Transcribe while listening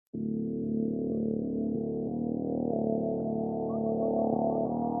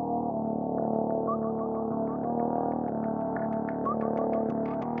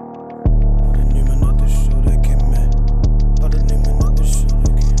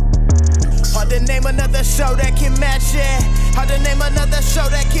name another show that can match it? How to name another show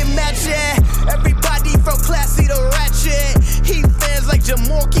that can match it? Everybody from classy to ratchet. Heat fans like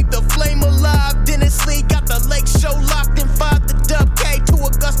Jamal keep the flame alive. Dennis Lee got the Lake Show locked in 5 to Dub K to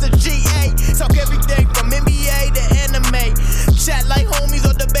Augusta GA. Talk everything from NBA to anime. Chat like homies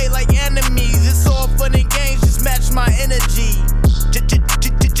or debate like enemies. It's all fun and games, just match my energy.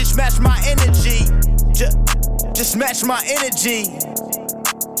 Just match my energy. Just match my energy.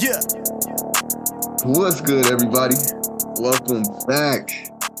 Yeah. What's good, everybody? Welcome back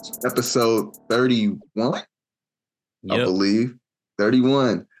to episode 31, I believe.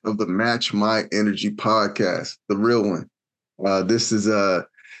 31 of the Match My Energy podcast, the real one. This is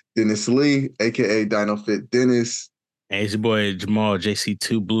Dennis Lee, aka Dino Fit Dennis. Hey, it's your boy Jamal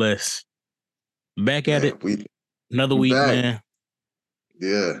JC2 Bless. Back at it. Another week, back. Man.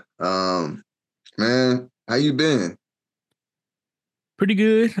 Yeah. Man, how you been? Pretty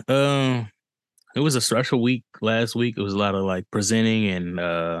good. It was a special week last week. It was a lot of like presenting, and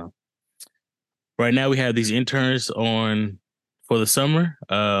right now we have these interns on for the summer.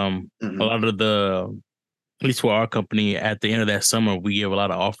 A lot of at least for our company, at the end of that summer, we give a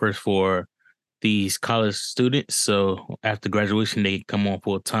lot of offers for these college students. So after graduation, they come on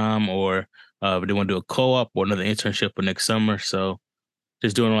full time, or if they want to do a co-op or another internship for next summer. So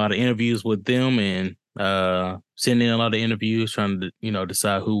just doing a lot of interviews with them and sending in a lot of interviews, trying to,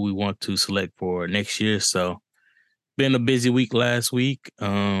 decide who we want to select for next year. So been a busy week last week.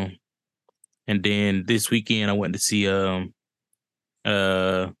 And then this weekend I went to see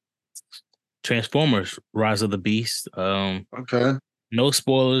Transformers Rise of the Beast. Okay. No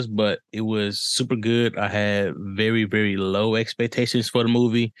spoilers, but it was super good. I had very, very low expectations for the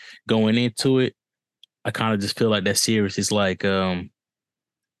movie going into it. I kind of just feel like that series is like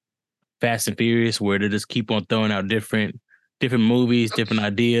Fast and Furious, where they just keep on throwing out different movies, different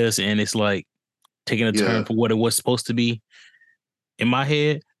ideas, and it's like taking a turn for what it was supposed to be in my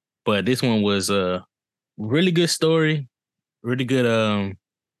head. But this one was a really good story, really good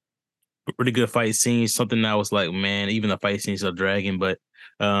fight scenes. Something that I was like, man, even the fight scenes are dragging, but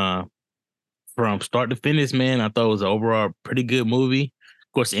from start to finish, man, I thought it was an overall pretty good movie.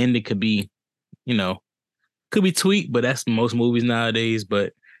 Of course, the ending could be tweaked, but that's most movies nowadays.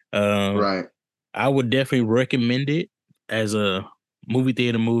 But right. I would definitely recommend it as a movie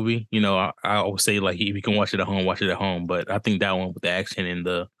theater movie. I always say, like, if you can watch it at home, watch it at home. But I think that one with the action and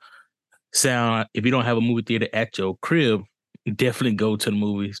the sound, if you don't have a movie theater at your crib, definitely go to the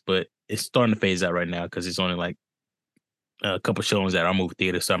movies. But it's starting to phase out right now because it's only like a couple showings at our movie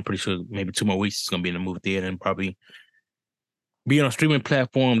theater. So I'm pretty sure maybe 2 more weeks it's going to be in the movie theater and probably be on a streaming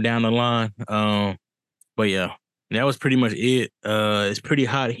platform down the line. But yeah, that was pretty much it. It's pretty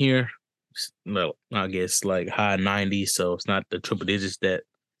hot here. Well, I guess like high 90s, so it's not the triple digits that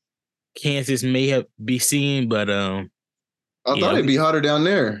Kansas may be seeing, but I thought it'd be hotter down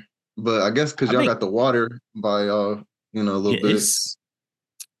there, but I guess because y'all got the water by a little bit.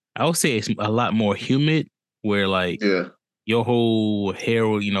 I would say it's a lot more humid, where like your whole hair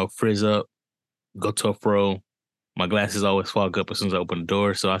will frizz up, go to a fro. My glasses always fog up as soon as I open the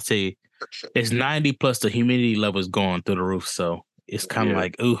door, so I say it's 90 plus the humidity level is going through the roof, so it's kind of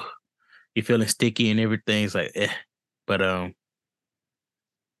like, ooh, you're feeling sticky and everything. It's like, but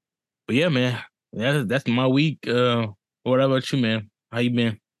yeah, man, that's my week. What about you, man? How you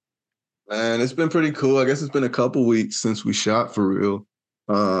been? Man, it's been pretty cool. I guess it's been a couple weeks since we shot for real.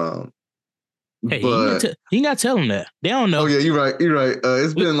 Hey, but you gotta tell them that they don't know. Oh yeah, you're right.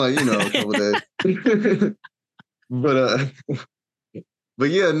 It's been like a couple days. But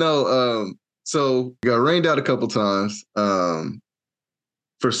yeah, no. So we got rained out a couple times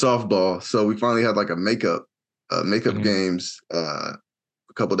for softball. So we finally had like a makeup games a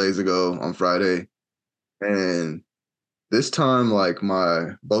couple days ago on Friday, and this time like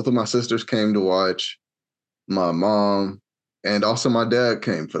both of my sisters came to watch. My mom and also my dad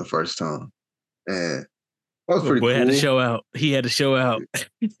came for the first time, and that was pretty cool. Had to show out. He had to show out.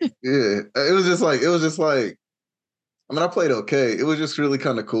 Yeah, it was just like. I mean, I played okay. It was just really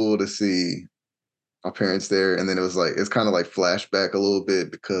kind of cool to see my parents there. And then it was like, it's kind of like flashback a little bit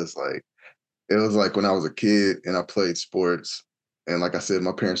because like, it was like when I was a kid and I played sports. And like I said,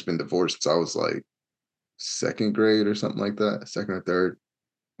 my parents been divorced since I was like 2nd grade or something like that, 2nd or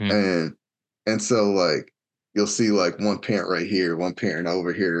 3rd. And so like, you'll see like one parent right here, one parent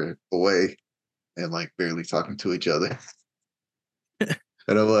over here away and like barely talking to each other. And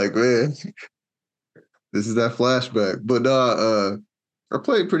I'm like, man, this is that flashback. But I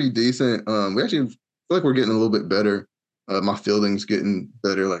played pretty decent. We actually feel like we're getting a little bit better. My fielding's getting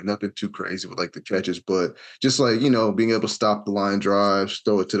better, like nothing too crazy with like the catches, but just like, being able to stop the line drives,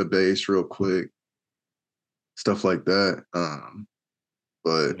 throw it to the base real quick. stuff like that.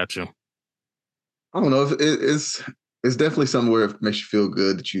 But Gotcha. I don't know if it's definitely something where it makes you feel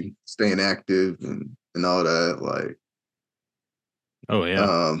good that you staying active and all that. Like, Oh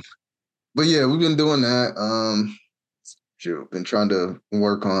yeah. but yeah, we've been doing that. Been trying to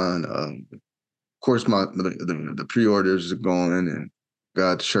work on. Of course, the pre-orders are going and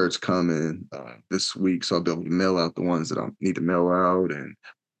got shirts coming this week, so I'll be able to mail out the ones that I need to mail out and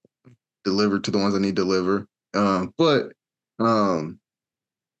deliver to the ones I need to deliver. But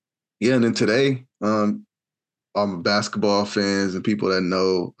yeah, and then today, basketball fans and people that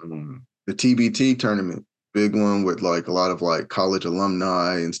know the TBT tournament, big one with like a lot of like college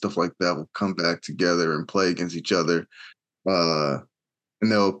alumni and stuff like that will come back together and play against each other. And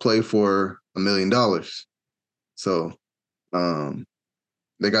they'll play for $1 million. So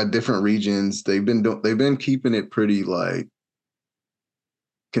they got different regions. They've been keeping it pretty like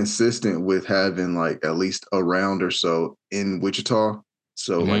consistent with having like at least a round or so in Wichita.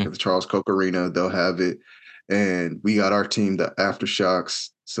 So like at the Charles Koch Arena, they'll have it. And we got our team, the Aftershocks.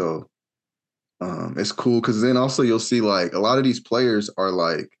 So it's cool because then also you'll see like a lot of these players are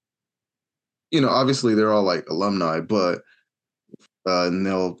like, obviously they're all like alumni, but and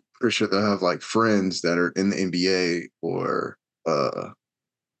pretty sure they'll have like friends that are in the NBA or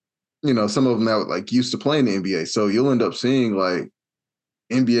some of them that like used to play in the NBA. So you'll end up seeing like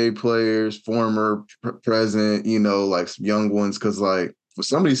NBA players, former, present, like some young ones. Because like for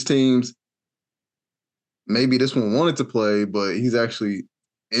some of these teams, maybe this one wanted to play, but he's actually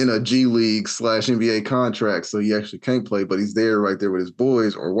in a G League / NBA contract, so he actually can't play, but he's there right there with his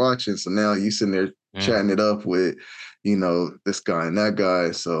boys or watching. So now you sitting there chatting it up with, this guy and that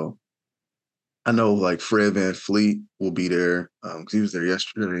guy. So I know like Fred VanVleet will be there because he was there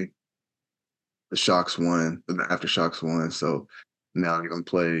yesterday. The Shocks won, the Aftershocks won. So now they're gonna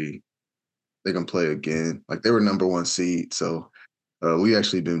play again. Like they were number 1 seed. So we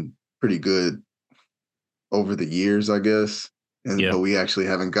actually been pretty good over the years, I guess. But we actually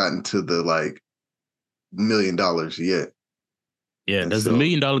haven't gotten to the like $1 million yet. Yeah. Does the $1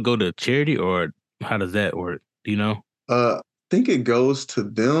 million go to charity or how does that work? Do you know? I think it goes to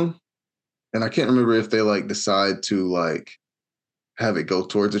them. And I can't remember if they like decide to like have it go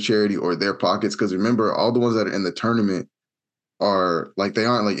towards a charity or their pockets. Because remember, all the ones that are in the tournament are like they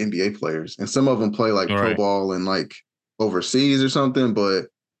aren't like NBA players. And some of them play like pro ball and like overseas or something, but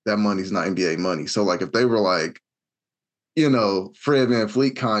that money's not NBA money. So like if they were like, Fred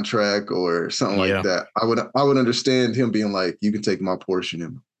VanVleet contract or something like that, I would understand him being like, you can take my portion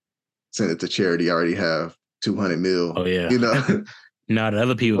and send it to charity. I already have 200 mil. Oh yeah. Now the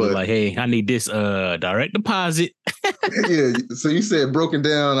other people be like, hey, I need this direct deposit. Yeah. So you said broken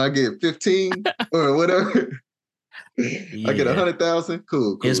down, I get 15 or whatever. I get 100,000.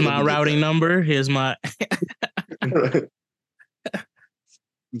 Cool. Here's my routing number. Here's my. Right.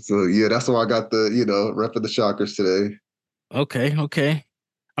 So yeah, that's why I got the rep of the Shockers today. Okay.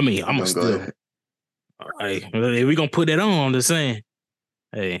 I mean, I'm gonna still. Hey, we're gonna put that on. I'm just saying.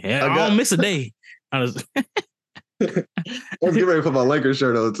 Hey, I don't miss a day. I was getting ready to put my Lakers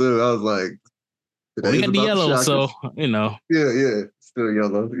shirt on too. I was like, we got the yellow, so Yeah, still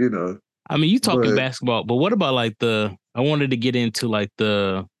yellow. I mean, you talking basketball, but what about like I wanted to get into like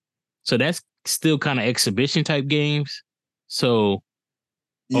so that's still kind of exhibition type games. So,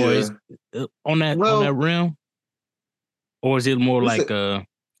 or is on that realm, or is it more like a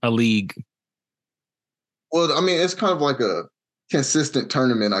league? Well, I mean, it's kind of like a consistent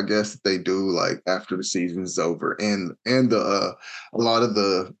tournament, I guess, that they do like after the season's over, and a lot of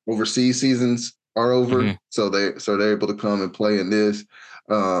the overseas seasons are over, so they're able to come and play in this.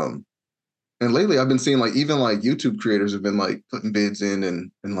 And lately, I've been seeing like even like YouTube creators have been like putting bids in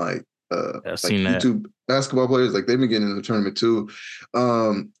and like I've seen YouTube basketball players, like they've been getting in the tournament too.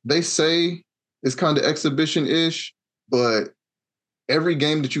 They say it's kind of exhibition-ish, but every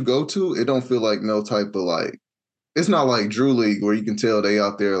game that you go to, it don't feel like no type of like, it's not like Drew League where you can tell they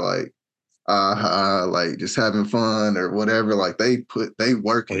out there like like just having fun or whatever. Like they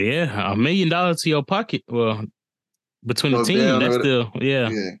working. Well, yeah, $1 million to your pocket. Well, between the team, that's still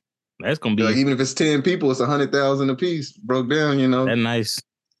that's gonna be like, even if it's 10 people, it's 100,000 a piece. Broke down, That's nice.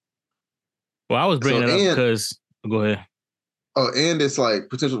 Well, I was bringing it up because go ahead. Oh, and it's like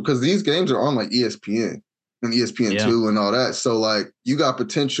potential because these games are on like ESPN and ESPN2 and all that. So like you got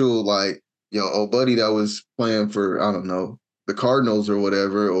potential like old buddy that was playing for, I don't know, the Cardinals or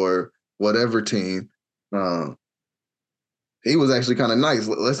whatever team. He was actually kind of nice.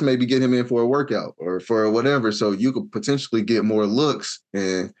 Let's maybe get him in for a workout or for whatever. So you could potentially get more looks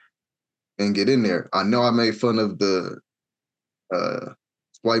and get in there. I know I made fun of the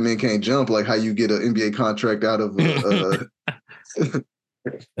white men can't jump, like how you get an NBA contract out of Street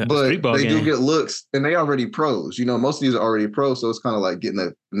but ball they do game. get looks, and they already pros. Most of these are already pros, so it's kind of like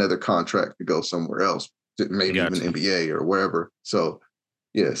getting another contract to go somewhere else, maybe even NBA or wherever. So,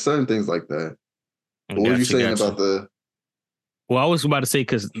 yeah, certain things like that. What were you saying about the? Well, I was about to say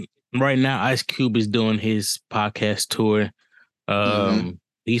because right now Ice Cube is doing his podcast tour.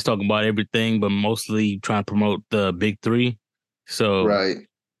 He's talking about everything, but mostly trying to promote the big three. So, right.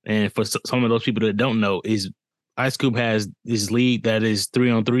 And for some of those people that don't know, is Ice Cube has this league that is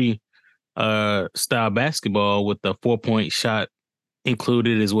 3-on-3 style basketball with the 4-point shot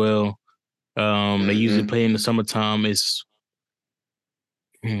included as well. They usually play in the summertime.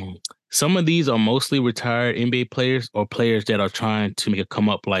 Some of these are mostly retired NBA players or players that are trying to make a come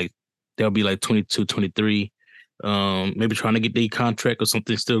up. Like they'll be like 22, 23, maybe trying to get their contract or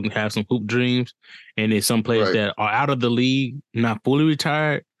something, still have some hoop dreams. And then some players that are out of the league, not fully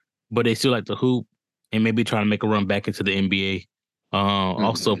retired, but they still like to hoop and maybe trying to make a run back into the NBA.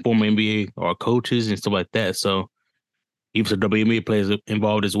 Also former NBA or coaches and stuff like that. So even some WNBA players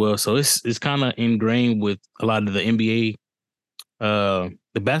involved as well. So it's kind of ingrained with a lot of the NBA,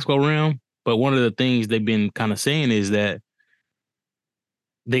 the basketball realm. But one of the things they've been kind of saying is that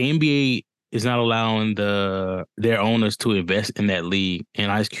the NBA is not allowing their owners to invest in that league.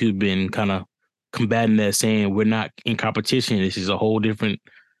 And Ice Cube been kind of combating that, saying we're not in competition. This is a whole different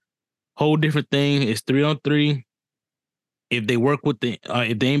thing. It's 3-on-3. If they work with if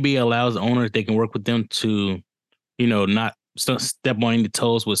the NBA allows the owners, they can work with them to, not step on any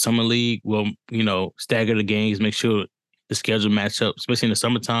toes with summer league. Well, stagger the games, make sure the schedule match up, especially in the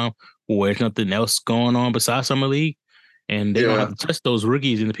summertime where there's nothing else going on besides summer league. And they don't have to touch those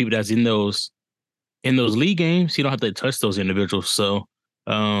rookies and the people that's in those league games. You don't have to touch those individuals. So,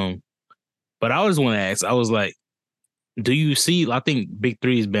 but I just want to ask, I was like, do you see, I think Big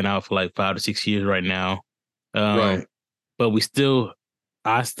Three has been out for like 5 to 6 years right now. Right. But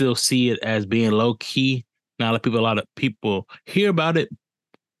I still see it as being low key. Now, a lot of people hear about it,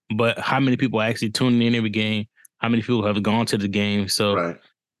 but how many people are actually tuning in every game? How many people have gone to the game? So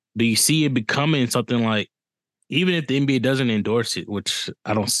do you see it becoming something like, even if the NBA doesn't endorse it, which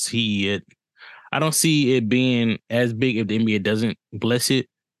I don't see it being as big if the NBA doesn't bless it,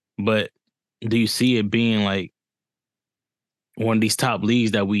 but do you see it being like one of these top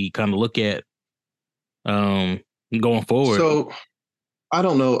leagues that we kind of look at going forward? So I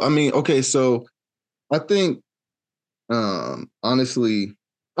don't know. I mean, okay, so I think honestly,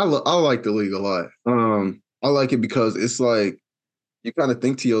 I like the league a lot. I like it because it's like you kind of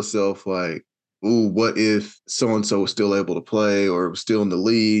think to yourself like, ooh, what if so-and-so was still able to play or was still in the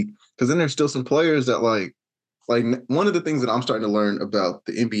league? Because then there's still some players that like one of the things that I'm starting to learn about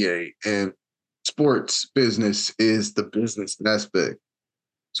the NBA and sports business is the business aspect,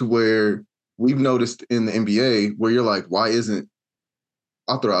 to where we've noticed in the NBA where you're like, why isn't,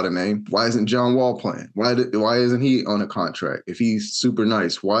 I'll throw out a name, why isn't John Wall playing? Why isn't he on a contract? If he's super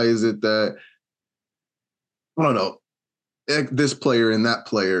nice, why is it that, I don't know, this player and that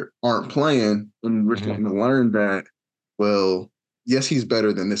player aren't playing? And we're starting to learn that, well, yes, he's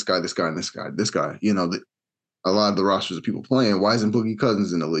better than this guy, this guy, and this guy, this guy. A lot of the rosters of people playing. Why isn't Boogie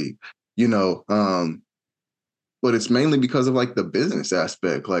Cousins in the league? But it's mainly because of like the business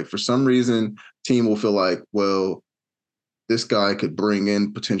aspect. Like for some reason, team will feel like, well, this guy could bring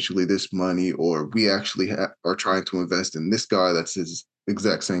in potentially this money, or we actually are trying to invest in this guy that's his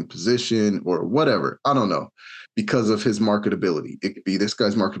exact same position or whatever. I don't know, because of his marketability. It could be this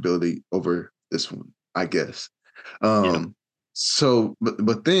guy's marketability over this one, I guess. So,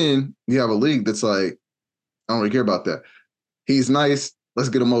 but then you have a league that's like, I don't really care about that. He's nice. Let's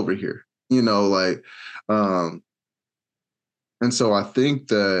get him over here. And so I think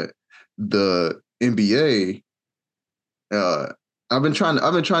that the NBA, I've been trying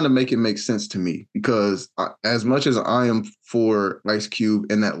to make it make sense to me, because as much as I am for Ice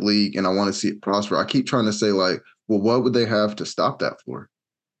Cube in that league and I want to see it prosper, I keep trying to say like, well, what would they have to stop that for?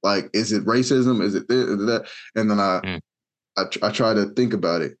 Like, is it racism? Is it this, is it that? And then I try to think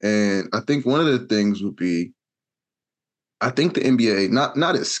about it. And I think one of the things would be, I think the NBA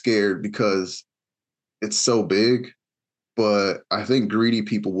not as scared because it's so big, but I think greedy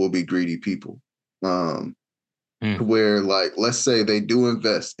people will be greedy people. Where, like, let's say they do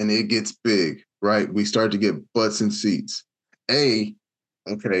invest and it gets big, right? We start to get butts and seats. Okay,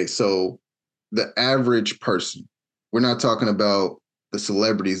 so the average person, we're not talking about the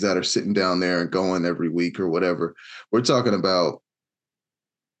celebrities that are sitting down there and going every week or whatever. We're talking about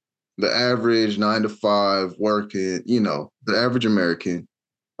the average 9 to 5 working, the average American.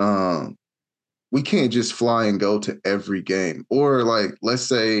 we can't just fly and go to every game. Or like, let's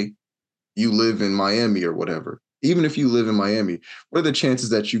say you live in Miami or whatever. Even if you live in Miami, what are the chances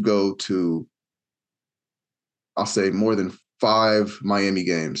that you go to, I'll say, more than 5 Miami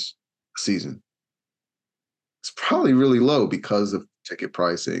games a season? It's probably really low because of ticket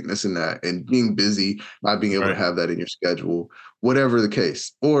pricing, this and that, and being busy, not being able to have that in your schedule, whatever the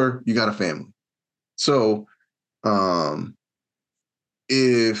case. Or you got a family. So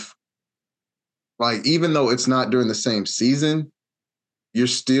if, like, even though it's not during the same season, you're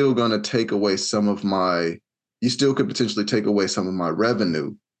still going to take away some of my, you still could potentially take away some of my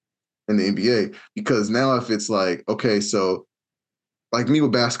revenue in the NBA. Because now if it's like, okay, so like me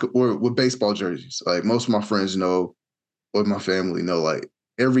with basketball or with baseball jerseys, like most of my friends know, or my family know, like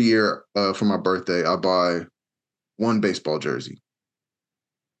every year for my birthday, I buy one baseball jersey.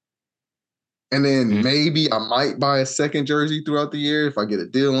 And then maybe I might buy a second jersey throughout the year if I get a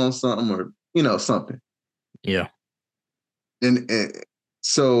deal on something or, you know, something. Yeah. And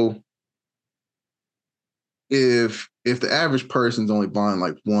so if the average person's only buying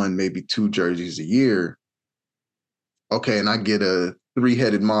like 1, maybe 2 jerseys a year, okay, and I get a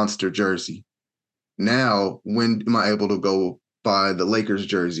 3-headed monster jersey. Now, when am I able to go buy the Lakers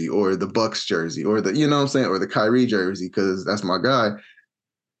jersey or the Bucks jersey or the, you know what I'm saying, or the Kyrie jersey, because that's my guy?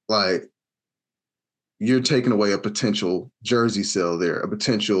 Like, you're taking away a potential jersey sale there, a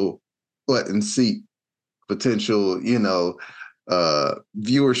potential button seat, potential, you know,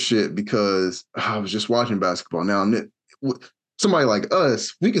 viewership, because I was just watching basketball. Now, somebody like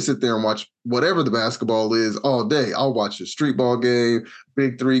us, we can sit there and watch whatever the basketball is all day. I'll watch a street ball game,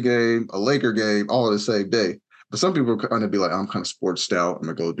 Big 3 game, a Laker game, all the same day. But some people are going to be like, I'm kind of sports stout. I'm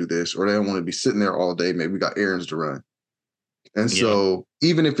going to go do this. Or they don't want to be sitting there all day. Maybe we got errands to run. And so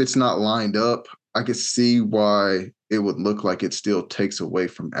even if it's not lined up, I could see why it would look like it still takes away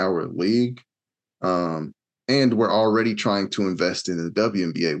from our league. And we're already trying to invest in the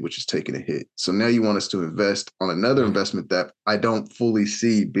WNBA, which is taking a hit. So now you want us to invest on another investment that I don't fully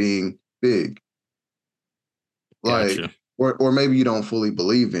see being big. Like, Gotcha. or maybe you don't fully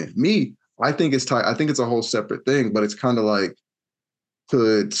believe in. Me, I think it's tight. I think it's a whole separate thing, but it's kind of like,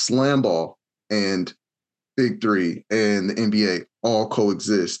 could slam ball and Big 3 and the NBA all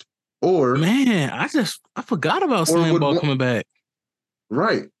coexist? Or man, I forgot about slam ball coming back.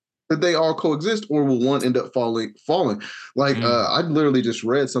 Right. Could they all coexist, or will one end up falling? Like I literally just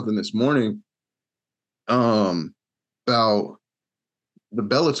read something this morning about the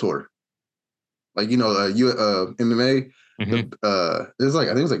Bellator. Like, you know, MMA. There's like,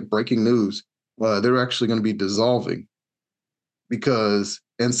 I think it's like breaking news. They're actually going to be dissolving because,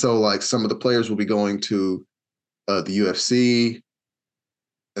 and so like some of the players will be going to the UFC,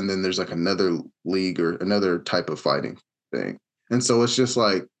 and then there's like another league or another type of fighting thing. And so it's just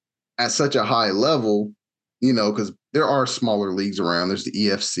like at such a high level, you know, because there are smaller leagues around. There's the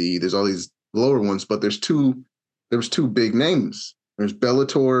EFC, there's all these lower ones, but there's two big names. There's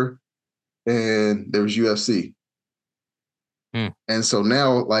Bellator and there's UFC. And so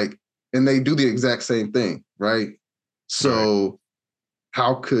now, like, and they do the exact same thing, right? So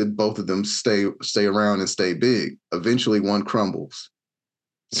how could both of them stay around and stay big? Eventually one crumbles.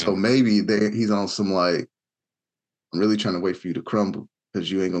 So maybe he's on some like, I'm really trying to wait for you to crumble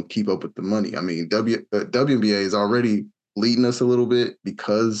because you ain't gonna keep up with the money. I mean, WNBA is already leading us a little bit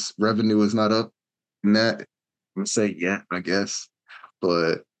because revenue is not up in that. I'm gonna say I guess,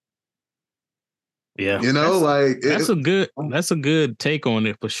 but yeah, you know, that's a good take on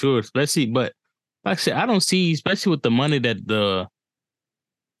it for sure. Especially, but like I said, I don't see, especially with the money that the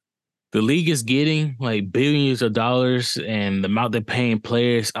league is getting, like billions of dollars, and the amount they're paying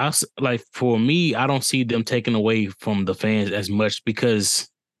players. Like, for me, I don't see them taking away from the fans as much, because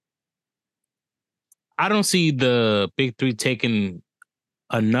I don't see the Big 3 taking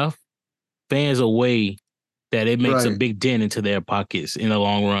enough fans away that it makes a big dent into their pockets in the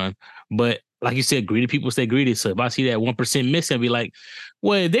long run. But like you said, greedy people stay greedy. So if I see that 1% missing, I'd be like,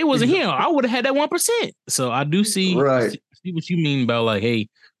 well, if they wasn't here, I would have had that 1%. So I do see what you mean about like, hey,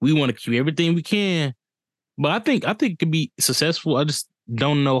 we want to keep everything we can. But I think it could be successful. I just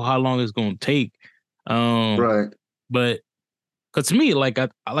don't know how long it's going to take. But because to me, like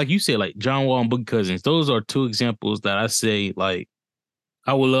like you said, like John Wall and Boogie Cousins, those are two examples that I say like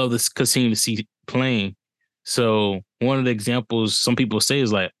I would love to continue to see playing. So one of the examples some people say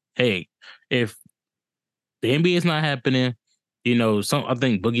is like, hey, if the NBA is not happening, you know, I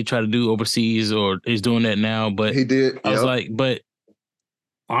think Boogie tried to do overseas or is doing that now, but he did. I was like, but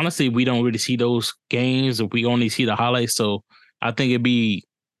honestly, we don't really see those games, or we only see the highlights. So I think it'd be,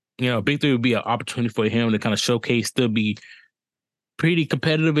 you know, Big 3 would be an opportunity for him to kind of showcase, still be pretty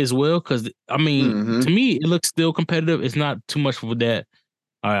competitive as well. Because I mean, Mhm. to me, it looks still competitive. It's not too much for that.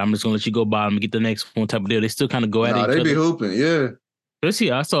 All right, I'm just gonna let you go by and get the next one type of deal. They still kind of go at Nah, each they be other. hooping. Yeah. Let's see.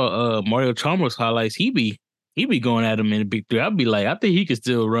 I saw Mario Chalmers highlights. He be going at him in the big three. I'd be like, I think he could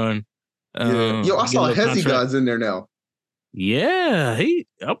still run. Yeah. Yo, I Get a saw little Hezzy contract. guys in there now. Yeah,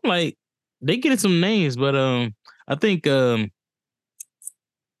 I'm like, they getting some names, but I think I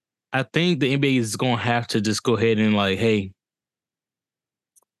think the NBA is gonna have to just go ahead and like, hey,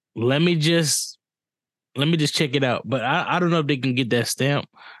 let me just check it out. But I don't know if they can get that stamp.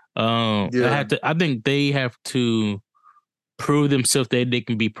 Yeah. I think they have to prove themselves that they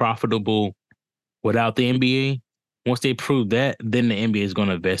can be profitable without the NBA. Once they prove that, then the NBA is going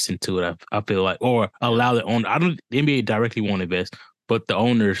to invest into it. I feel like, or allow the owner. I don't. The NBA directly won't invest, but the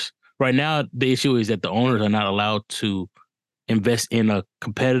owners. Right now, the issue is that the owners are not allowed to invest in a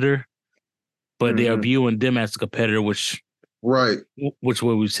competitor, but they are Mhm. viewing them as a competitor, Right. which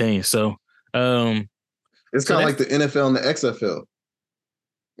what we're saying. So, It's so kind of that's like the NFL and the XFL.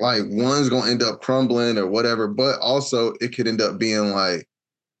 Like one's gonna end up crumbling or whatever, but also it could end up being like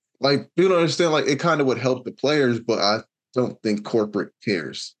you don't understand. Like it kind of would help the players, but I don't think corporate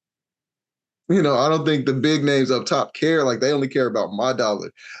cares. I don't think the big names up top care. Like they only care about my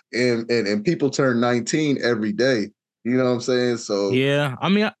dollar, and people turn 19 every day. You know what I'm saying? So yeah. I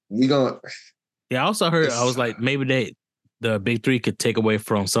mean, we gonna. yeah. I also heard I It's was like maybe the big three could take away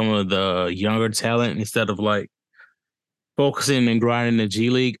from some of the younger talent instead of like focusing and grinding the G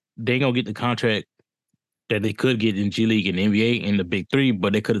League. They gonna get the contract that they could get in G League and NBA in the big three,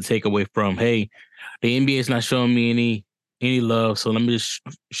 but they could have taken away from, hey, the NBA is not showing me any love, so let me just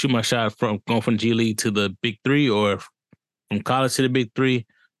shoot my shot from going from G League to the big three or from college to the big three.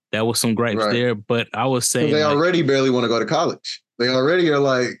 That was some gripes right there, but I was because saying they like, already barely want to go to college. They already are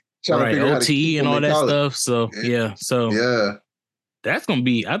like trying to right, figure out how to OTE keep and them all in that college. stuff. So yeah, so Yeah, that's gonna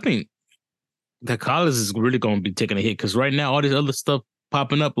be, I think the college is really gonna be taking a hit because right now all this other stuff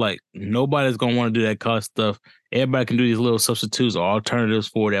popping up, like nobody's gonna want to do that college stuff. Everybody can do these little substitutes or alternatives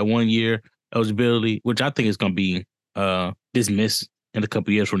for that 1 year eligibility, which I think is gonna be dismissed in a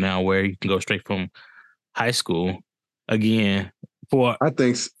couple years from now, where you can go straight from high school again for I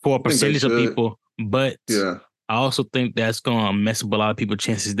think for a I think they percentage of should. people. But Yeah. I also think that's gonna mess up a lot of people's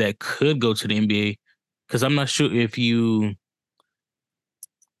chances that could go to the NBA because I'm not sure if you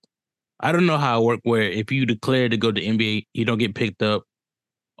I don't know how it worked where if you declare to go to NBA, you don't get picked up,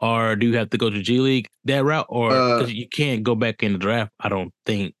 or do you have to go to G League that route, or Uh, because you can't go back in the draft? I don't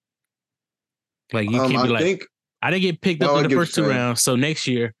think like you can't be I like think. I didn't get picked up Oh, in I the get what you're first two saying. rounds, so next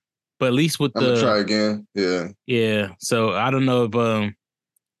year, but at least with I'm gonna the try again. Yeah. yeah, so I don't know if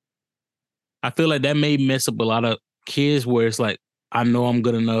I feel like that may mess up a lot of kids where it's like I know I'm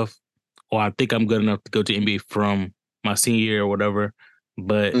good enough, or I think I'm good enough to go to NBA from my senior year or whatever,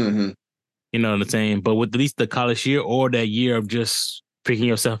 but Hmm. you know what I'm saying? But with at least the college year or that year of just figuring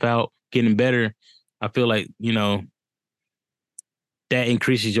yourself out, getting better, I feel like, that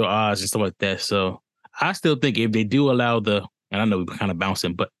increases your odds and stuff like that. So I still think if they do allow and I know we're kind of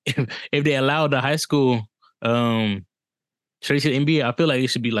bouncing, but if they allow the high school straight to the NBA, I feel like it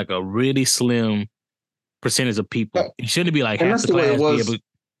should be like a really slim percentage of people. It shouldn't be like And half that's the the way it class be able. was.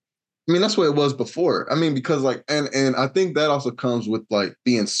 I mean, that's what it was before. I mean, because like, and I think that also comes with like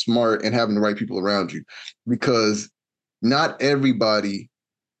being smart and having the right people around you, because not everybody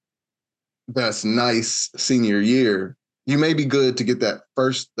that's nice senior year. You may be good to get that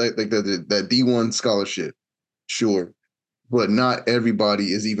first like that D1 scholarship, sure, but not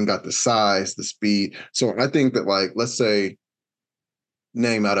everybody is even got the size, the speed. So I think that like, let's say,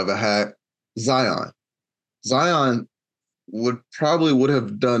 name out of a hat, Zion. Zion would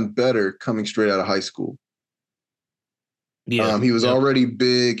have done better coming straight out of high school. Yeah. He was Yep. already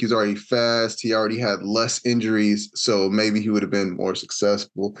big. He was already fast. He already had less injuries, so maybe he would have been more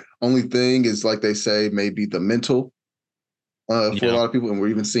successful. Only thing is, like they say, maybe the mental for a Yeah. lot of people, and we're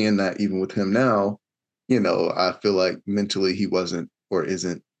even seeing that even with him now. I feel like mentally he wasn't or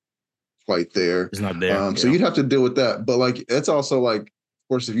isn't quite there. It's not there. So Yeah. you'd have to deal with that. But like, it's also like, of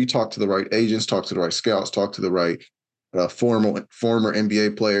course, if you talk to the right agents, talk to the right scouts, talk to the right former NBA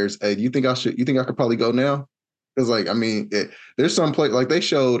players. Hey, do you think I should? You think I could probably go now? Because like, I mean, there's some play like they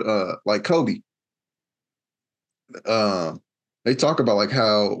showed like Kobe. Um, they talk about like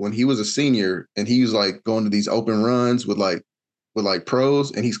how when he was a senior and he was like going to these open runs with like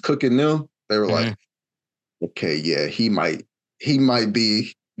pros and he's cooking them. They were Mhm. like, okay, yeah, he might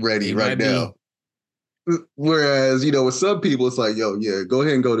be ready It right might now. be. Whereas, with some people, it's like, yo, yeah, go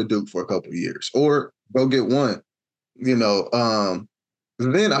ahead and go to Duke for a couple of years or go get one. You know,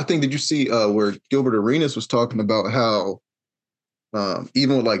 then I think, did you see where Gilbert Arenas was talking about how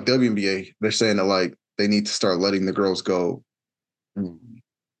even with like WNBA, they're saying that like they need to start letting the girls go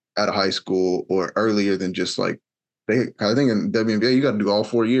out of high school or earlier than just like I think in WNBA you got to do all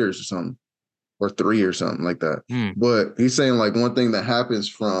 4 years or something, or 3 or something like that. But he's saying like one thing that happens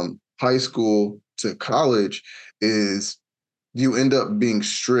from high school to college is you end up being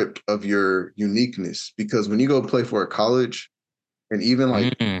stripped of your uniqueness, because when you go play for a college, and even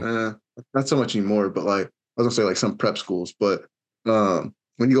like not so much anymore, but like I was gonna say like some prep schools, but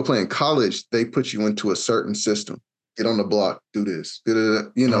when you go play in college, they put you into a certain system. Get on the block, do this,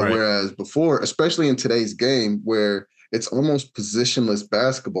 you know. Right. Whereas before, especially in today's game, where it's almost positionless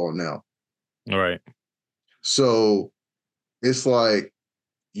basketball now. All right. So it's like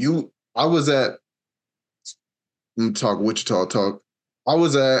I was at, Wichita talk. I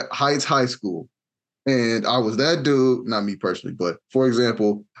was at Heights High School, and I was that dude, not me personally, but for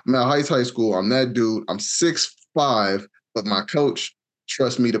example, I'm at Heights High School. I'm that dude. I'm 6'5", but my coach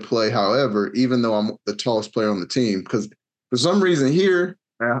trusts me to play however, even though I'm the tallest player on the team. Because for some reason here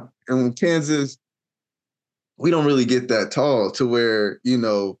in Kansas, we don't really get that tall to where, you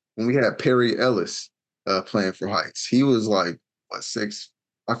know, when we had Perry Ellis playing for Heights, he was like, what, 6,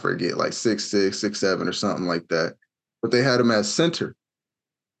 I forget, like 6'6", 6'7", or something like that. But they had him as center.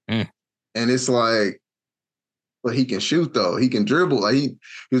 And it's like, but he can shoot though. He can dribble. Like he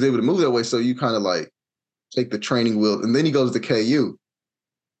was able to move that way. So you kind of like take the training wheel. And then he goes to KU.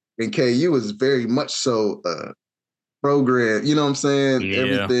 And KU is very much so programmed. You know what I'm saying? Yeah.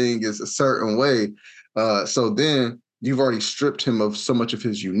 Everything is a certain way. So then you've already stripped him of so much of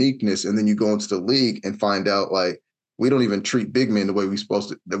his uniqueness. And then you go into the league and find out like we don't even treat big men the way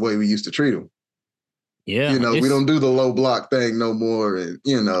we used to treat them. Yeah. You know, we don't do the low block thing no more. And,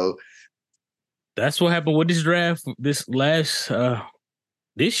 you know, that's what happened with this draft. This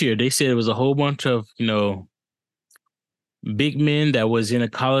year, they said it was a whole bunch of, you know, big men that was in a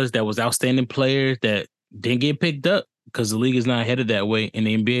college that was outstanding players that didn't get picked up because the league is not headed that way in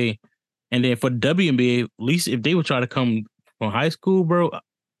the NBA. And then for WNBA, at least if they would try to come from high school, bro,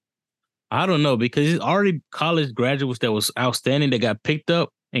 I don't know, because it's already college graduates that was outstanding that got picked up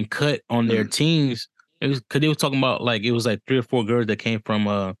and cut on their teams. It was because they was talking about like it was like 3 or 4 girls that came from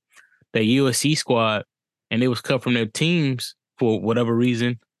the USC squad, and they was cut from their teams for whatever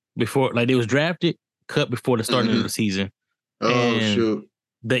reason before, like they was drafted, cut before the starting of the season. Shoot.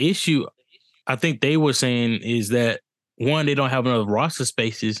 The issue I think they were saying is that one, they don't have enough roster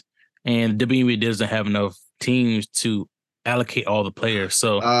spaces, and WNBA doesn't have enough teams to allocate all the players.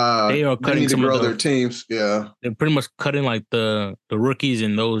 So they are cutting some of their teams. Yeah, they're pretty much cutting like the rookies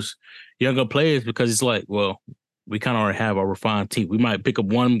and those younger players because it's like, well, we kind of already have our refined team. We might pick up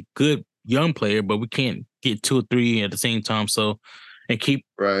one good young player, but we can't get 2 or 3 at the same time. So and keep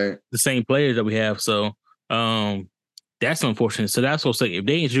the same players that we have. So that's unfortunate. So that's what I'm saying. If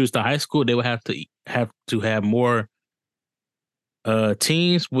they introduce the high school, they would have to have more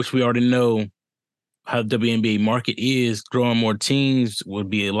teams, which we already know how the WNBA market is. Growing more teams would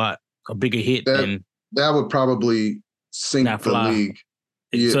be a bigger hit than that would probably sink the league.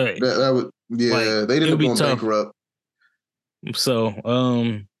 Yeah, so, that would. Yeah, like, they didn't go bankrupt. So,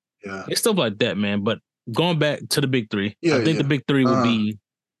 it's stuff like that, man. But going back to the big three, I think the big three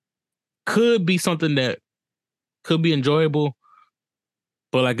could be something that could be enjoyable.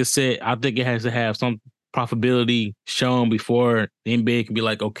 But like I said, I think it has to have some profitability shown before the NBA can be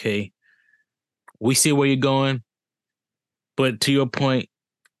like, okay, we see where you're going. But to your point,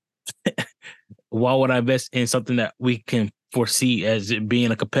 why would I invest in something that we can foresee as it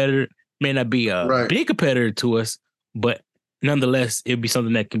being a competitor? May not be a big competitor to us, but nonetheless, it'd be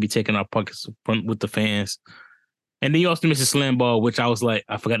something that can be taken out of pockets with the fans. And then you also mentioned Slam Ball, which I was like,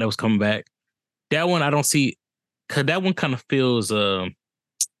 I forgot that was coming back. That one I don't see, because that one kind of feels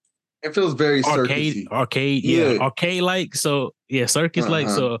it feels very arcade, arcade-like. So circus-like.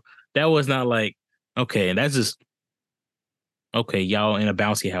 So that was not like, okay, that's just okay, y'all in a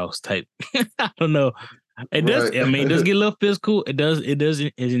bouncy house type. I don't know. It does. I mean, it does get a little physical. It does.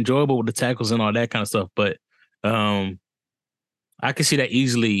 It's enjoyable with the tackles and all that kind of stuff. But I can see that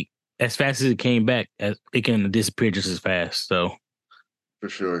easily. As fast as it came back, as it can disappear just as fast. So, for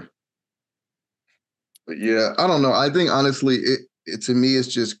sure. But yeah, I don't know. I think honestly, it to me, it's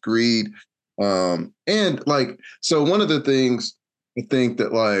just greed. And like, so one of the things I think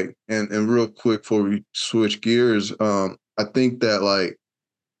that like, and real quick before we switch gears, I think that like,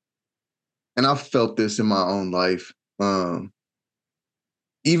 and I've felt this in my own life. Even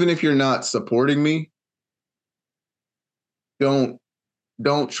if you're not supporting me,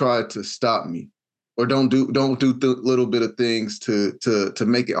 don't try to stop me, or don't do the little bit of things to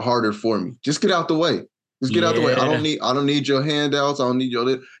make it harder for me. Just get out the way. Just get out the way. Yeah. I don't need your handouts. I don't need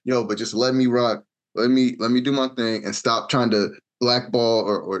but just let me rock. Let me do my thing and stop trying to blackball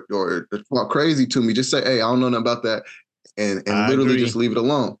or talk crazy to me. Just say, hey, I don't know nothing about that, and I literally agree. just leave it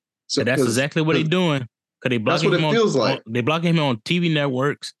alone. So And that's exactly what they're doing. Cause they that's blocking what him it feels like. they blocking him on TV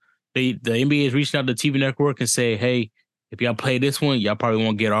networks. The NBA is reaching out to TV network and say, hey, if y'all play this one, y'all probably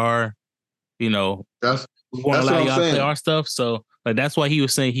won't get our, we won't That's what allow I'm y'all to play saying. our stuff. So like that's why he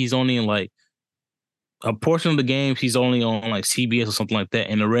was saying he's only in like a portion of the games he's only on like CBS or something like that,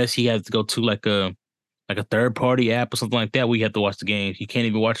 and the rest he has to go to like a third party app or something like that where you have to watch the games. You can't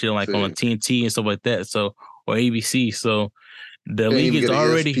even watch it like on a TNT and stuff like that. So or ABC. So the Can't league even is get an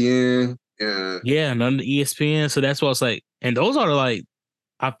already ESPN. none of the ESPN. So that's why it's like, and those are like,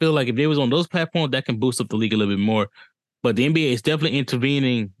 I feel like if they was on those platforms, that can boost up the league a little bit more. But the NBA is definitely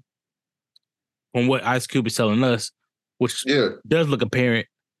intervening on what Ice Cube is telling us, which does look apparent.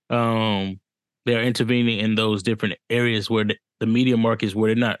 They're intervening in those different areas where the media markets where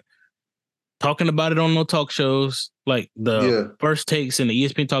they're not talking about it on no talk shows, like the First Takes and the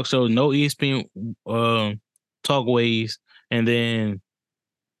ESPN talk shows, no ESPN talkways, and then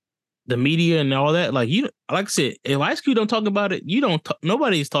the media and all that. Like like I said, if Ice Cube don't talk about it,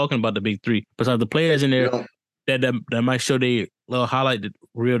 nobody's talking about the big three besides the players in there that might show their little highlight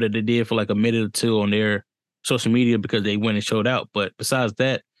reel that they did for like a minute or two on their social media because they went and showed out. But besides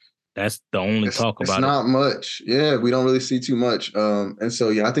that, that's the only talk about it. It's not much. Yeah, we don't really see too much. And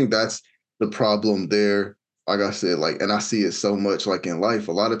so I think that's the problem there. Like I said, and I see it so much like in life.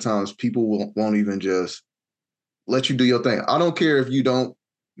 A lot of times people won't even just let you do your thing. I don't care if you don't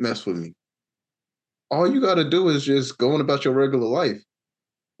mess with me. All you got to do is just going about your regular life.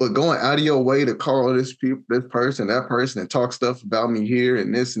 But going out of your way to call this person, that person, and talk stuff about me here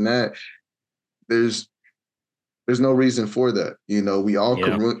and this and that, there's no reason for that. We all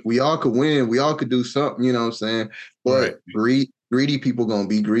could win. We all could do something. You know what I'm saying? But greedy people gonna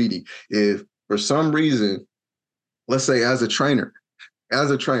be greedy. If for some reason, let's say as a trainer,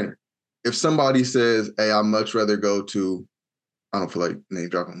 if somebody says, "Hey, I'd much rather go to," I don't feel like name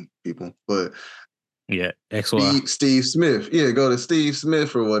dropping people, but Steve Smith. Yeah, go to Steve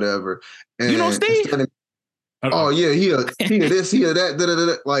Smith or whatever. And Steve? Oh yeah, he this, he that, da, da, da,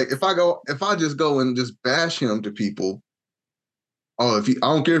 da. Like if I just go and just bash him to people. Oh, I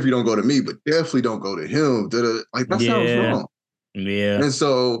don't care if you don't go to me, but definitely don't go to him. Da, da, like that sounds wrong. Yeah. And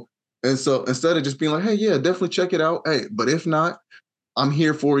so instead of just being like, hey, yeah, definitely check it out. Hey, but if not, I'm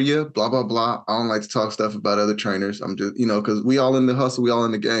here for you. Blah blah blah. I don't like to talk stuff about other trainers. I'm just because we all in the hustle, we all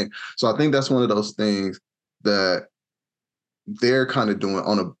in the game. So I think that's one of those things that they're kind of doing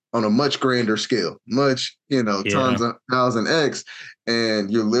on a much grander scale, much, tons of 1,000x. And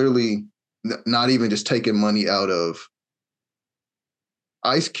you're literally not even just taking money out of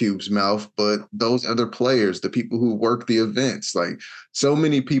Ice Cube's mouth, but those other players, the people who work the events. Like so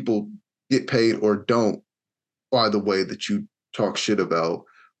many people get paid or don't by the way that you talk shit about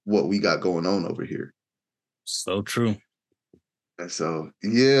what we got going on over here. So true. And so,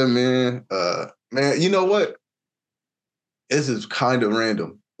 yeah, man. Man, you know what? This is kind of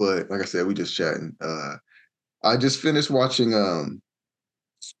random, but like I said, we just chatting. I just finished watching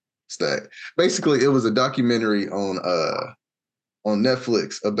Stack. Basically, it was a documentary on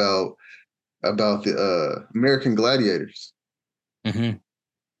Netflix about the American Gladiators. Mm-hmm.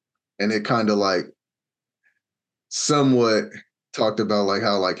 And it kind of like somewhat talked about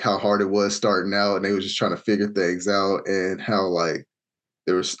how hard it was starting out, and they were just trying to figure things out, and how like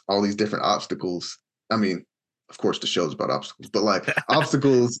there was all these different obstacles. I mean, of course, the show's about obstacles, but like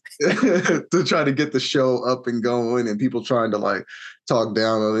obstacles to try to get the show up and going, and people trying to like talk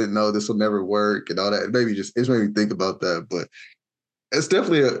down on it. No, this will never work, and all that. It's made me think about that. But it's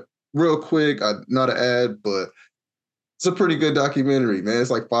definitely a real quick, not an ad, but it's a pretty good documentary, man.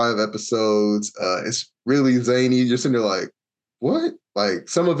 It's like 5 episodes. It's really zany. You're sitting there like, what? Like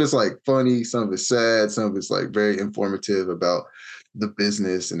some of it's like funny, some of it's sad, some of it's like very informative about the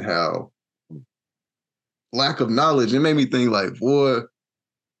business and how lack of knowledge. It made me think like, boy,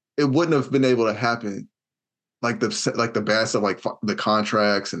 it wouldn't have been able to happen. Like the bad stuff, like the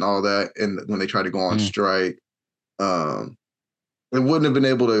contracts and all that, and when they try to go on strike, it wouldn't have been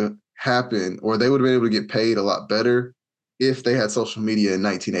able to happen, or they would have been able to get paid a lot better if they had social media in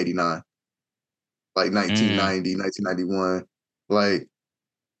 1989, like 1990, 1991, like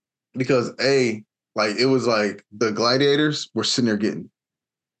because like it was like the gladiators were sitting there getting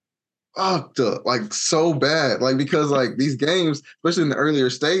fucked up, like so bad, like because like these games, especially in the earlier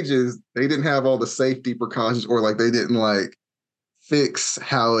stages, they didn't have all the safety precautions, or like they didn't like fix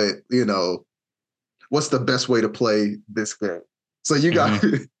how it, what's the best way to play this game. So you got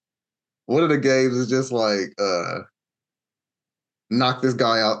one of the games is just like knock this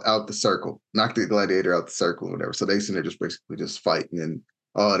guy out the circle, knock the gladiator out the circle, or whatever. So they sitting there just basically just fighting and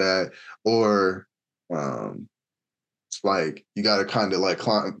all that. Or it's like you got to kind of like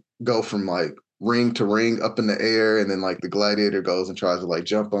go from like ring to ring up in the air, and then like the gladiator goes and tries to like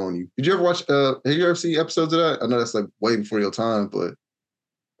jump on you. Did you ever watch? Have you ever seen episodes of that? I know that's like way before your time, but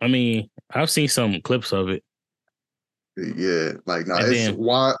I mean, I've seen some clips of it. yeah, like no, And it's then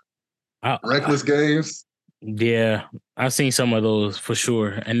wild, I, reckless games. yeah, I've seen some of those for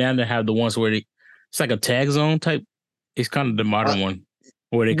sure. And now they have the ones where it's like a tag zone type. It's kind of the modern one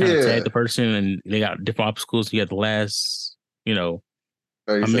where they kind of Yeah, tag the person and they got different obstacles. You got the last, a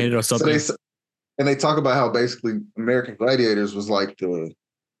 30 minute seconds. or So something. they talk about how basically American Gladiators was like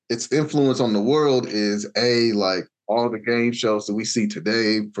its influence on the world is like all the game shows that we see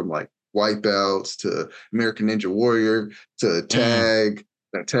today, from like Wipeouts to American Ninja Warrior to Mm.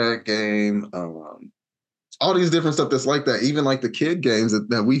 that tag game, all these different stuff that's like that. Even like the kid games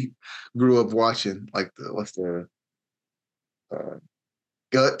that we grew up watching, like what's the uh,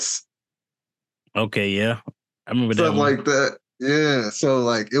 Guts, Okay, yeah. I remember that stuff one. like that. Yeah. So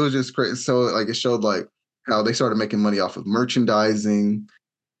like it was just crazy. So like it showed like how they started making money off of merchandising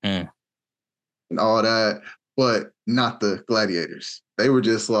Mm. and all that, but not the gladiators. They were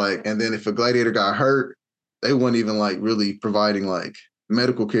just like, and then if a gladiator got hurt, they weren't even like really providing like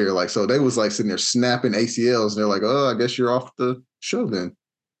medical care. Like, so they was like sitting there snapping ACLs, and they're like, oh, I guess you're off the show then.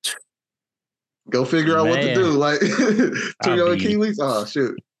 Go figure out what to do. Man, Like, to I'll your be Achilles. Oh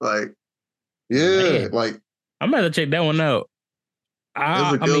shoot. Like, yeah, man. like I'm gonna check that one out. it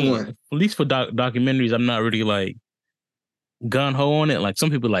was a I good mean, one. at least for documentaries, I'm not really like gun ho on it. Like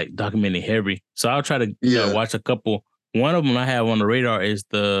some people like documentary heavy, so I'll try to Yeah. watch a couple. One of them I have on the radar is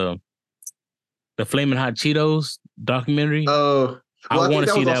the Flaming Hot Cheetos documentary. Oh, I well, I want think to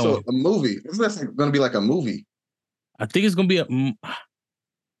that see was that also one. a movie. Isn't that going to be like a movie? I think it's gonna be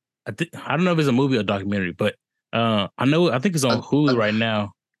I don't know if it's a movie or documentary, but I think it's on Hulu right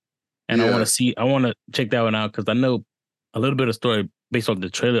now, and Yeah. I want to check that one out because I know a little bit of story based on the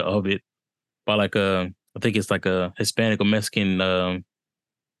trailer of it by like I think it's like a Hispanic or Mexican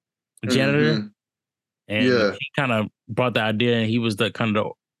janitor, Mm-hmm. and Yeah. he kind of brought the idea, and he was the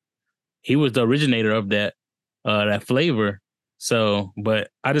originator of that flavor. So, but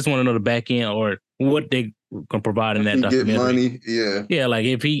I just want to know the back end or what they can provide in If that he get documentary. money, yeah. Yeah, like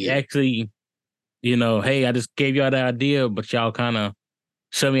if he Yeah. actually, hey, I just gave y'all the idea, but y'all kind of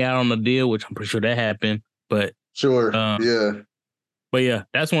shut me out on the deal, which I'm pretty sure that happened. But Sure. uh, Yeah. but yeah,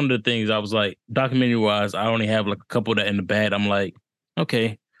 that's one of the things I was like, documentary wise, I only have like a couple that in the bag. I'm like,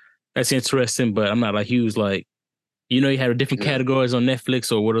 okay, that's interesting, but I'm not like huge like, you have different Yeah. categories on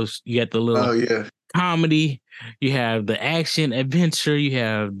Netflix or what else. You got the Oh little yeah. comedy, you have the action adventure, you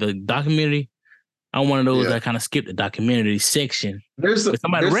have the documentary. I'm one of those Yeah. that kind of skip the documentary section. If There's some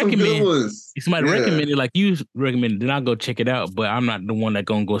good ones. somebody Yeah. recommended, like you recommended, then I'll go check it out. But I'm not the one that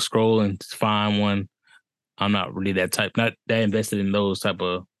gonna go scroll and find one. I'm not really that type, not that invested in those type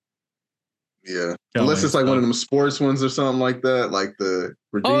of Yeah. Unless it's showings. like one So, of them sports ones or something like that, like the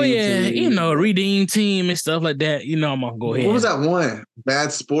oh Redeem yeah, Team. Redeem Team and stuff like that. I'm gonna go What was ahead. that one?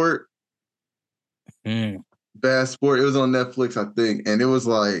 Bad Sport. Mm. Bad Sport. It was on Netflix, I think, and it was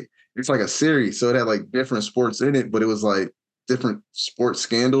like it's like a series, so it had like different sports in it, but it was like different sports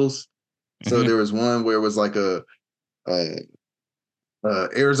scandals. So Hmm. there was one where it was like a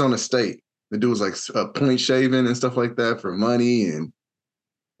Arizona State. The dude was like point shaving and stuff like that for money, and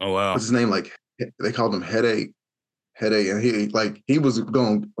Oh wow. what's his name? Like they called him Headache, and he was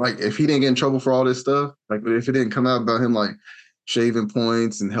going like if he didn't get in trouble for all this stuff, like if it didn't come out about him like shaving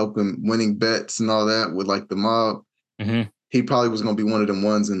points and helping winning bets and all that with like the mob, Hmm. he probably was going to be one of them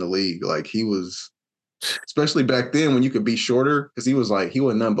ones in the league. Like he was, especially back then when you could be shorter, because he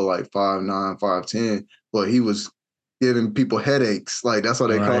wasn't nothing but like 5'9", 5'10", but he was giving people headaches. Like that's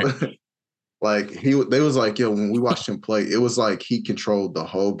what All they called right. it. Like they was like, yo, when we watched him play, it was like he controlled the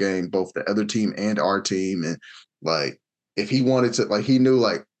whole game, both the other team and our team. And like if he wanted to, like he knew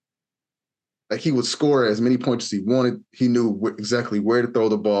like he would score as many points as he wanted. He knew exactly where to throw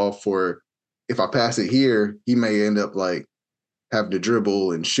the ball for. If I pass it here, he may end up like having to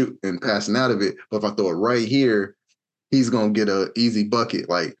dribble and shoot and passing out of it. But if I throw it right here, he's gonna get a easy bucket.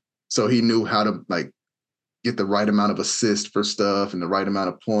 Like so, he knew how to like get the right amount of assist for stuff and the right amount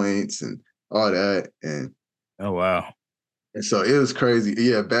of points and all that. Oh wow. And so it was crazy.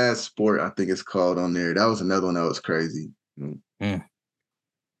 Yeah, Bad Sport, I think it's called on there. That was another one that was crazy. Mm.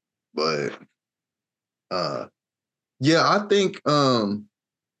 But uh yeah, I think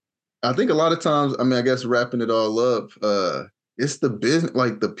a lot of times, I mean, I guess wrapping it all up, it's the business,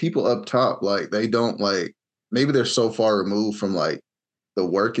 like the people up top, like they don't like, maybe they're so far removed from like the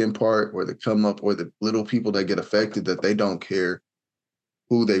working part or the come up or the little people that get affected that they don't care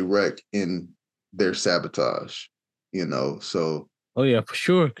who they wreck in their sabotage, you know? So, Oh yeah, for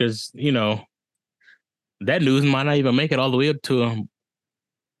sure. Because that news might not even make it all the way up to them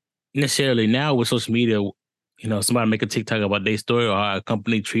necessarily now with social media. Somebody make a TikTok about their story or how a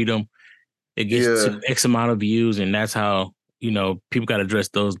company treat them. It gets yeah, to X amount of views, and that's how people got to address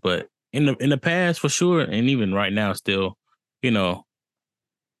those. But in the past, for sure, and even right now, still, you know,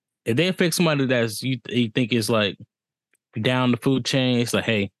 if they affect somebody that's you think is like down the food chain, it's like,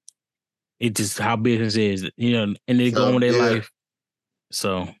 hey, it's just how business is, and they go on so with their yeah, life.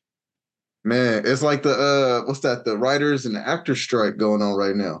 So man, it's like the what's that? The writers and the actors strike going on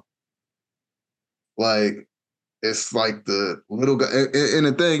right now. Like it's like the little guy, and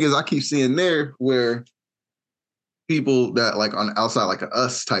the thing is, I keep seeing there where people that like on the outside, like a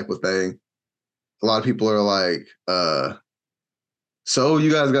us type of thing. A lot of people are like, so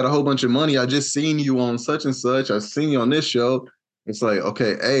you guys got a whole bunch of money. I just seen you on such and such. I've seen you on this show. It's like,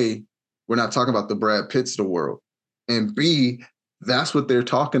 okay, A, we're not talking about the Brad Pitts of the world. And B, that's what they're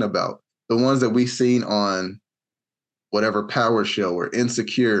talking about. The ones that we've seen on whatever Power Show or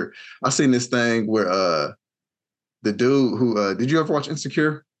Insecure. I seen this thing where the dude who did you ever watch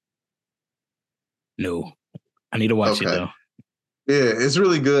Insecure? no, I need to watch it Okay. though. Yeah, it's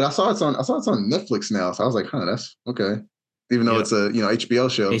really good. I saw it's on Netflix now. So I was like, huh, that's okay. Even though Yep, it's a HBO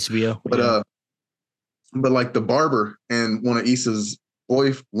show. HBO. But Yeah. like the barber and one of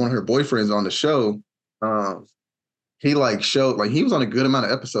her boyfriends on the show, um, he like showed like he was on a good amount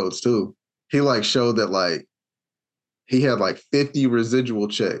of episodes too. He like showed that like he had like 50 residual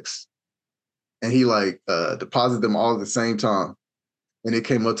checks and he like deposited them all at the same time. And it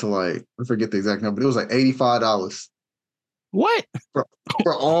came up to like, I forget the exact number, but it was like $85 What? for,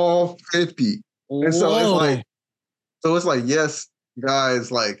 for all 50. And Whoa. so it's like, yes,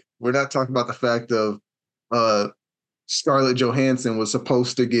 guys, like we're not talking about the fact of uh Scarlett Johansson was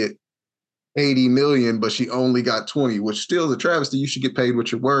supposed to get 80 million, but she only got 20, which still is a travesty. You should get paid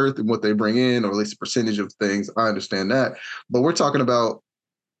what you're worth and what they bring in, or at least a percentage of things. I understand that. But we're talking about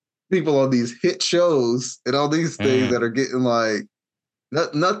people on these hit shows and all these things Mm. that are getting like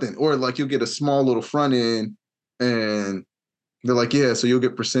nothing, or like you'll get a small little front end and they're like, yeah, so you'll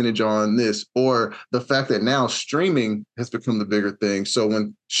get percentage on this. Or the fact that now streaming has become the bigger thing. So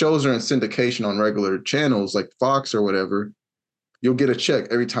when shows are in syndication on regular channels like Fox or whatever, you'll get a check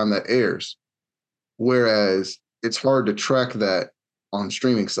every time that airs. Whereas it's hard to track that on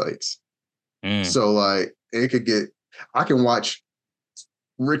streaming sites. Mm. So like I can watch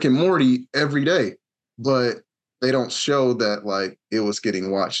Rick and Morty every day, but they don't show that like it was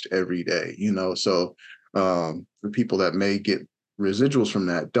getting watched every day, you know? So the people that may get residuals from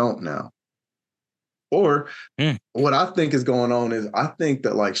that don't now. Or Mm. what I think is going on is I think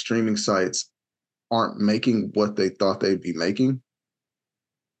that like streaming sites aren't making what they thought they'd be making.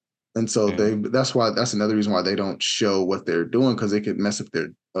 And so Mm. that's another reason why they don't show what they're doing because they could mess up their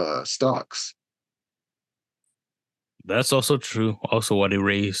stocks. That's also true. Also, why they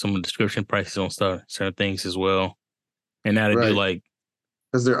raise some of the description prices on certain things as well. And now they do Right. like,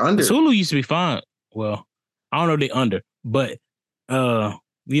 Because they're because under. Hulu used to be fine. Well, I don't know if they under, but uh,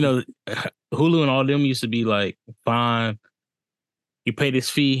 you know, Hulu and all them used to be like fine. You pay this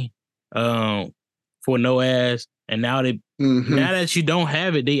fee, for no ads, and now Mhm. that you don't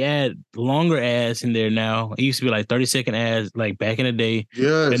have it, they add longer ads in there now. It used to be like 30-second ads, like back in the day, but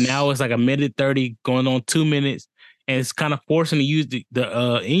Yes. now it's like a minute 30 going on 2 minutes, and it's kind of forcing the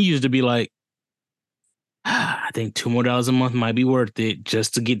end user to be like, I think $2 more a month might be worth it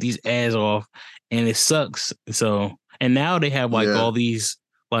just to get these ads off, and it sucks. So, and now they have like Yeah. all these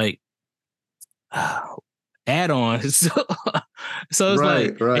like add-ons. So it's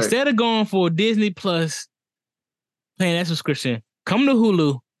like Right. Right. instead of going for Disney Plus, paying that subscription, come to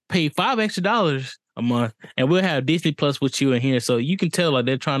Hulu, pay $5 extra a month, and we'll have Disney Plus with you in here. So you can tell like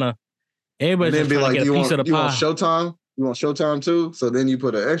they're trying to, And everybody's then just be trying to like, get a piece of the you want pie. Showtime? You want Showtime too? So then you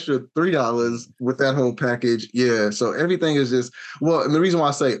put an extra $3 with that whole package. Yeah. So everything is just well, and the reason why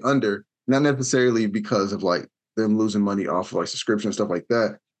I say under, not necessarily because of like them losing money off of like subscription and stuff like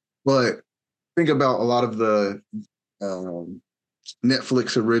that, but think about a lot of the um,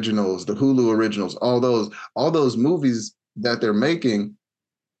 Netflix originals, the Hulu originals, all those movies that they're making,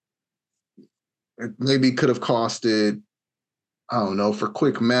 maybe could have costed, I don't know, for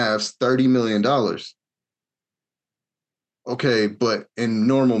quick maths, $30 million. Okay, but in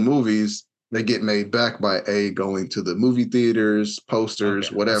normal movies, they get made back by going to the movie theaters, Okay, posters, I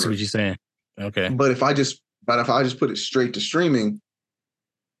see whatever. what you're saying. Okay. But if I just But if I just put it straight to streaming,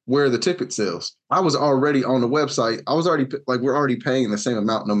 where are the ticket sales? I was already on the website. I was already like, we're already paying the same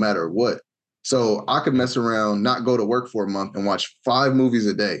amount no matter what. So I could mess around, not go to work for a month and watch 5 movies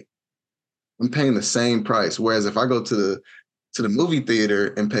a day. I'm paying the same price. Whereas if I go to the movie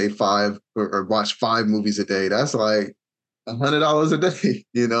theater and pay 5 or watch 5 movies a day, that's like $100 a day,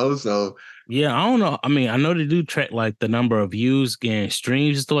 you know? So yeah, I don't know. I mean, I know they do track like the number of views and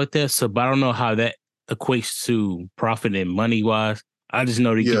streams and stuff like that. So, but I don't know how that equates to profit and money wise. I just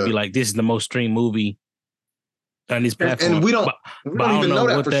know they could be like, this is the most streamed movie on this platform. And we don't even know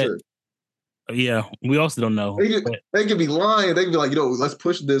that for sure. Yeah, we also don't know. They could be lying. They could be like, let's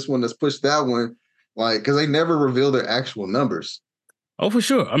push this one, let's push that one. Like, because they never reveal their actual numbers. Oh, for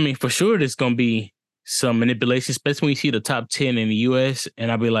sure. I mean, for sure, there's going to be some manipulation, especially when you see the top 10 in the US.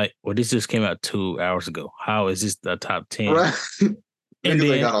 And I'll be like, well, this just came out 2 hours ago. How is this the top 10? Right. And then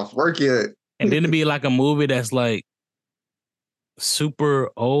they got off work yet. And then it'd be like a movie that's like super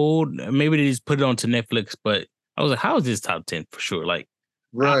old. Maybe they just put it onto Netflix, but I was like, how is this top 10 for sure? Like,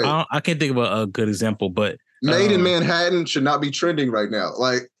 right. I can't think of a good example, but Made in Manhattan should not be trending right now.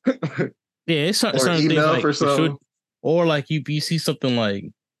 Like, yeah, it's certain things like, or something. Sure, or like you see something like,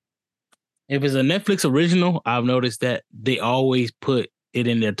 if it's a Netflix original, I've noticed that they always put it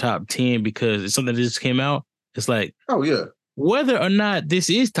in their top 10 because it's something that just came out. It's like, oh yeah, whether or not this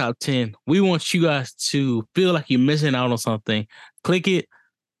is top 10, we want you guys to feel like you're missing out on something. Click it,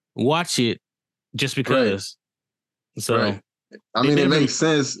 watch it, just because. Right. So, right. I mean, it makes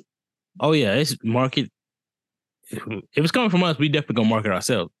sense. Oh yeah, it's market. If it's coming from us, we definitely gonna market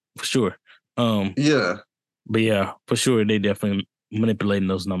ourselves for sure. Yeah, but yeah, for sure, they definitely manipulating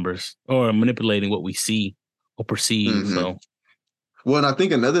those numbers or manipulating what we see or perceive. Mm-hmm. So, well, and I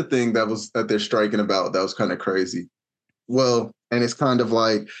think another thing that they're striking about that was kind of crazy. Well, and it's kind of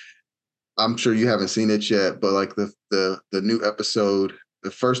like, I'm sure you haven't seen it yet, but like the new episode,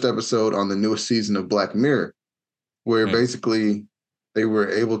 the first episode on the newest season of Black Mirror, where basically they were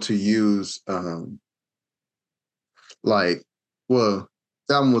able to use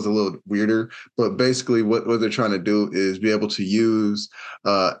that one was a little weirder, but basically what they're trying to do is be able to use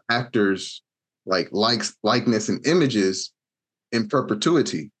actors likeness and images in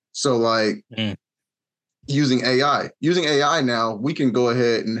perpetuity. So like using AI now, we can go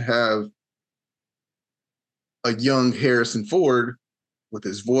ahead and have a young Harrison Ford with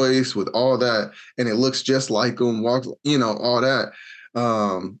his voice, with all that, and it looks just like him, walks, all that.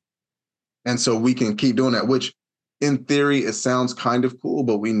 And so we can keep doing that, which in theory, it sounds kind of cool,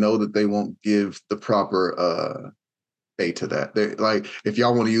 but we know that they won't give the proper pay to that. They're like, if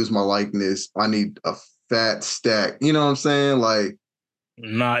y'all want to use my likeness, I need a fat stack. You know what I'm saying? Like,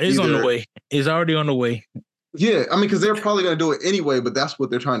 nah, it's on the way. It's already on the way. Yeah, I mean, because they're probably going to do it anyway, but that's what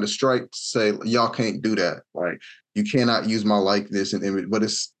they're trying to strike to say, y'all can't do that. Like, you cannot use my likeness and image, but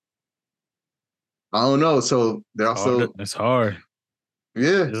I don't know. So they're also... It's hard.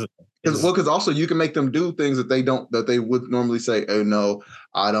 Yeah. Because also you can make them do things that they would normally say, oh, no,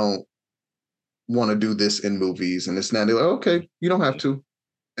 I don't want to do this in movies. And it's now they're like, okay, you don't have to.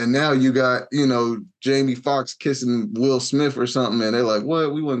 And now you got, Jamie Foxx kissing Will Smith or something. And they're like,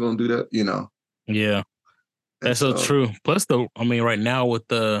 what? We weren't going to do that, Yeah. That's so true. Plus, right now with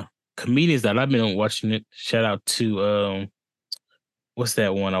the comedians that I've been watching it, shout out to, what's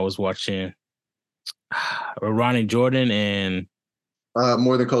that one I was watching? Ronnie Jordan and...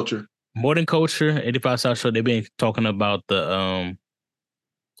 More Than Culture. More Than Culture, 85 South Show. They've been talking about the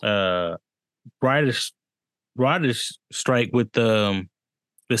writers strike with the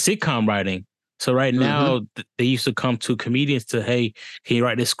sitcom writing. So right now they used to come to comedians to, hey, can you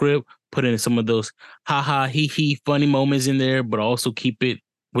write this script? Put in some of those ha he funny moments in there, but also keep it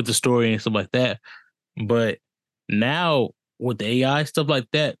with the story and stuff like that. But now with the AI stuff like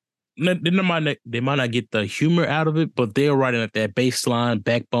that, they might not get the humor out of it, but they're writing like that baseline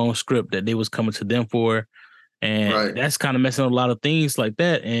backbone script that they was coming to them for. And that's kind of messing up a lot of things like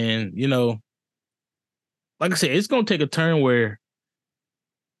that. And, like I said, it's going to take a turn where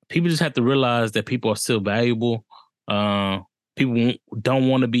people just have to realize that people are still valuable. People don't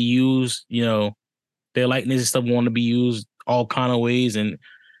want to be used, their likeness and stuff want to be used all kind of ways. And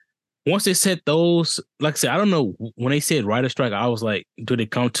once they set those, like I said, I don't know, when they said writer strike, I was like, do they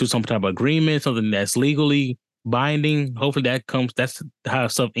come to some type of agreement, something that's legally binding? Hopefully that's how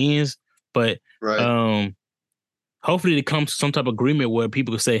stuff ends. But hopefully it comes to some type of agreement where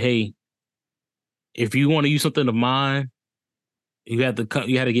people can say, hey, if you want to use something of mine, you have to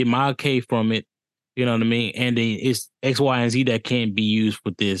get my okay from it. You know what I mean? And then it's X, Y, and Z that can't be used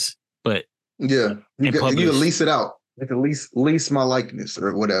with this. But yeah, you can lease it out. Like lease my likeness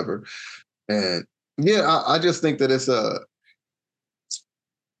or whatever. And Yeah, I just think that it's I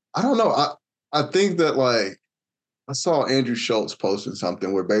don't know. I think that like I saw Andrew Schultz posting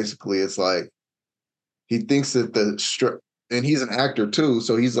something where basically it's like he thinks that and he's an actor too,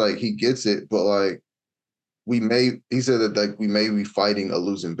 so he's like he gets it, but like he said that like we may be fighting a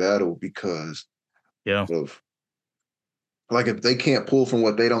losing battle because Yeah. of like if they can't pull from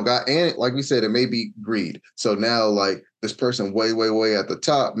what they don't got, and like we said, it may be greed. So now like this person way at the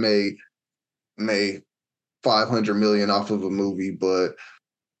top may 500 million off of a movie, but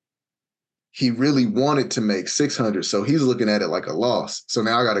he really wanted to make 600. So he's looking at it like a loss. So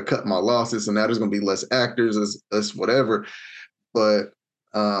now I got to cut my losses. So now there's going to be less actors, as whatever. But,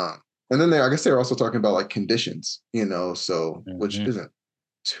 and then I guess they're also talking about like conditions, so which isn't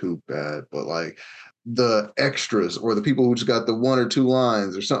too bad, but like the extras or the people who just got the 1 or 2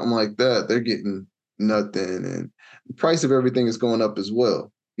 lines or something like that, they're getting nothing. And the price of everything is going up as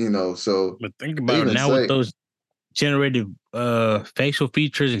well, so. But think about it now with those generated facial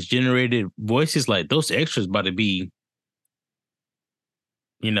features and generated voices, like those extras about to be,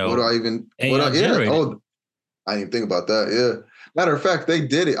 yeah. Oh, I didn't even think about that. Yeah. Matter of fact, they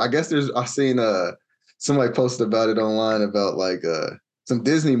did it. I guess I seen somebody posted about it online about like some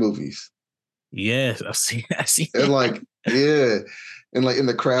Disney movies. Yes, I see. And like, yeah. And like in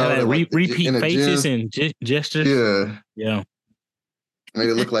the crowd, and like repeat faces and gestures. Yeah. Yeah. Made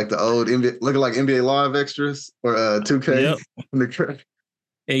it look like the old looking like NBA Live extras or 2K. Yep. In the crowd.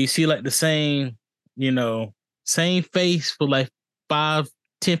 Yeah, you see like the same, same face for like 5,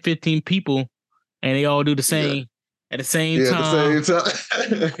 10, 15 people, and they all do the same at the same time. At the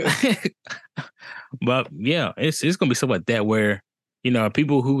same time. But yeah, it's gonna be stuff like that where,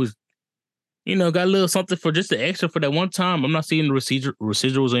 people who was, got a little something for just the extra for that one time. I'm not seeing the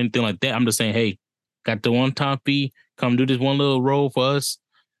residuals or anything like that. I'm just saying, hey, got the one time fee, come do this one little role for us.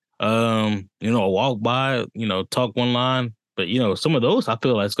 Walk by, talk one line. But some of those I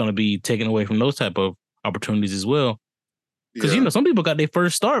feel like it's gonna be taken away from those type of opportunities as well. Because some people got their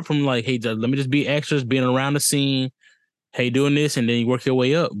first start from like, hey, let me just be extras, being around the scene, hey, doing this, and then you work your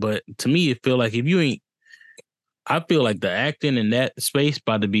way up. But to me, it feel like if you ain't, I feel like the acting in that space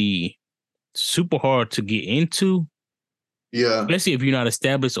about to be super hard to get into. Yeah. Especially if you're not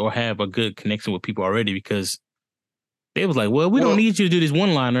established or have a good connection with people already, because they was like, well, we don't need you to do this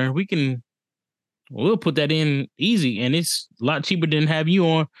one liner. We'll put that in easy. And it's a lot cheaper than have you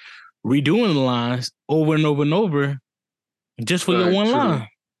on redoing the lines over and over and over just for your one line.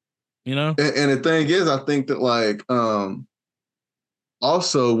 And the thing is, I think that like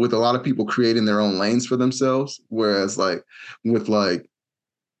also with a lot of people creating their own lanes for themselves, whereas like with like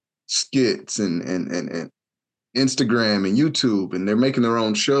skits and Instagram and YouTube, and they're making their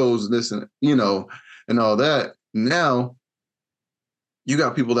own shows, this and and all that. Now you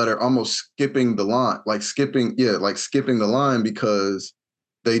got people that are almost skipping the line, skipping the line because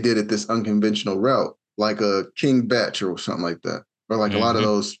they did it this unconventional route, like a King Batch or something like that. Or like a lot of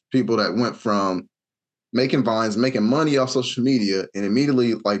those people that went from making vines, making money off social media, and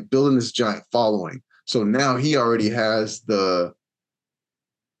immediately like building this giant following. So now he already has the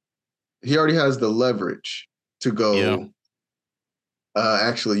leverage to go,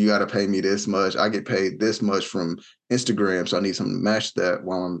 actually, you got to pay me this much. I get paid this much from Instagram, so I need something to match that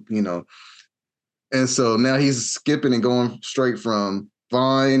while I'm, And so now he's skipping and going straight from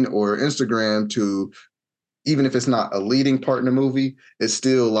Vine or Instagram to, even if it's not a leading part in the movie, it's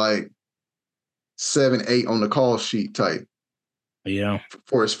still like 7, 8 on the call sheet type. Yeah.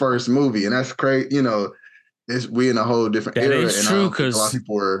 For his first movie. And that's great. We in a whole different era. That is true, because a lot of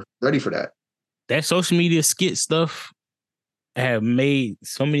people are ready for that. That social media skit stuff have made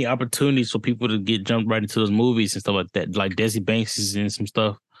so many opportunities for people to get jumped right into those movies and stuff like that. Like Desi Banks is in some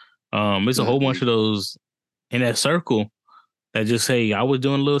stuff. There's a whole bunch of those in that circle that just say, I was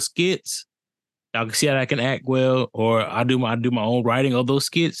doing little skits. I can see how I can act well, or I do my own writing of those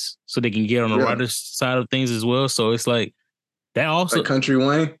skits so they can get on the writer's side of things as well. So it's like that also like Country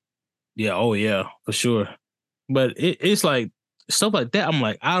Wayne. Yeah, oh yeah, for sure. But it's like stuff like that. I'm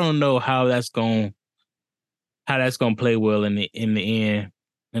like, I don't know how that's gonna play well in the end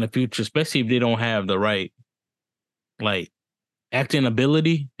in the future, especially if they don't have the right like acting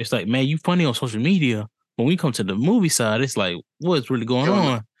ability. It's like, man, you funny on social media. When we come to the movie side, it's like, what's really going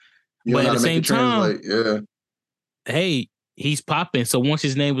on? But at the same time, hey, he's popping. So once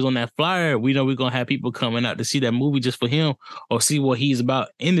his name was on that flyer, we know we're gonna have people coming out to see that movie just for him or see what he's about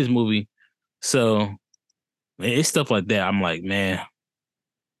in this movie. So it's stuff like that. I'm like, man.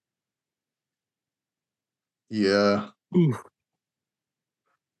 Yeah.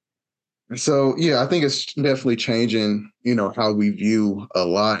 So yeah, I think it's definitely changing, how we view a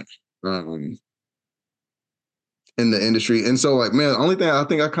lot. in the industry. And so like, man, the only thing I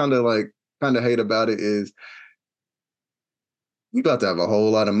think I kind of hate about it is you about to have a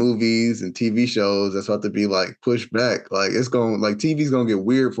whole lot of movies and TV shows that's about to be like pushed back. Like it's going like TV's gonna get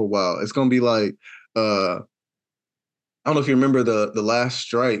weird for a while. It's gonna be like I don't know if you remember the last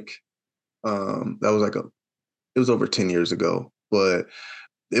strike. That was it was over 10 years ago, but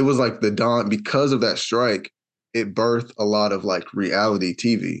it was like the dawn because of that strike, it birthed a lot of like reality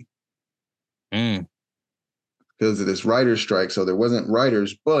TV. Because of this writer's strike. So there wasn't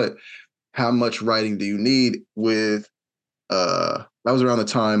writers, but how much writing do you need with that was around the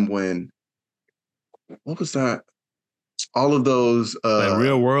time when what was that? All of those like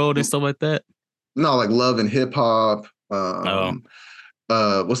Real World and stuff like that? No, like Love and Hip Hop.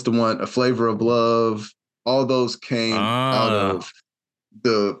 What's the one? A Flavor of Love. All those came out of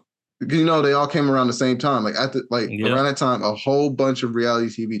they all came around the same time. Like around that time, a whole bunch of reality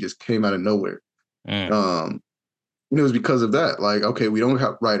TV just came out of nowhere. And it was because of that. Like, okay, we don't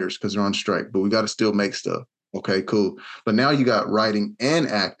have writers because they're on strike, but we got to still make stuff. Okay, cool. But now you got writing and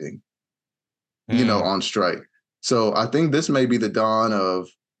acting, on strike. So I think this may be the dawn of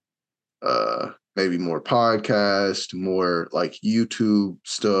maybe more podcast, more like YouTube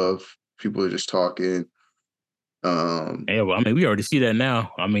stuff. People are just talking. Yeah, well, I mean, we already see that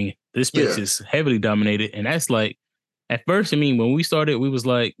now. I mean, this space is heavily dominated, and that's like at first. I mean, when we started, we was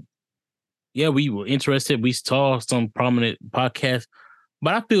like, yeah, we were interested. We saw some prominent podcasts,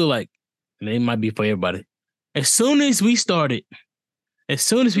 but I feel like they might be for everybody. As soon as we started, all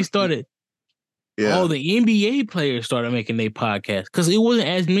the NBA players started making their podcasts because it wasn't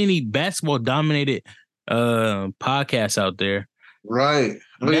as many basketball dominated podcasts out there. Right.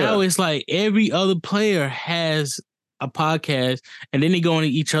 Now it's like every other player has a podcast, and then they go on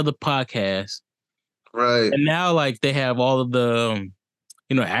each other podcasts. Right. And now like they have all of the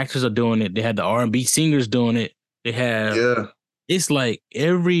actors are doing it. They had the R&B singers doing it. They have it's like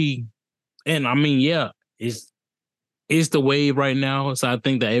and I mean, it's the wave right now. So I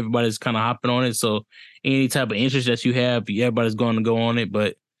think that everybody's kind of hopping on it. So any type of interest that you have, everybody's going to go on it.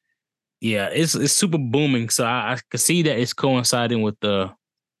 But yeah, it's super booming. So I can see that it's coinciding with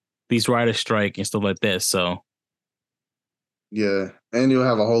these writers' strike and stuff like that. So yeah, and you'll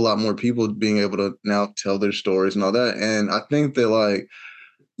have a whole lot more people being able to now tell their stories and all that. And I think that like,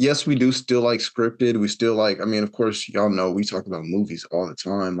 yes, we do still like scripted. We still like, I mean, of course, y'all know we talk about movies all the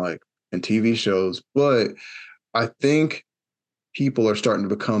time, like and TV shows, but I think people are starting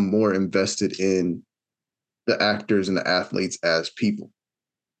to become more invested in the actors and the athletes as people.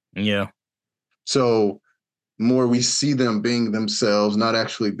 Yeah. So more we see them being themselves, not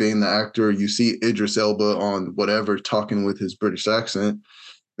actually being the actor. You see Idris Elba on whatever talking with his British accent,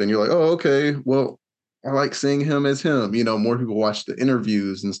 then you're like, oh, okay, well, I like seeing him as him. More people watch the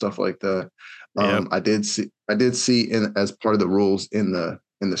interviews and stuff like that. I did see as part of the rules in the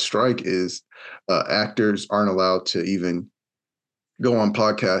strike is actors aren't allowed to even go on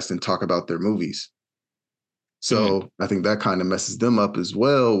podcasts and talk about their movies. So I think that kind of messes them up as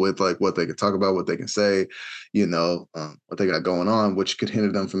well with like what they can talk about, what they can say, what they got going on, which could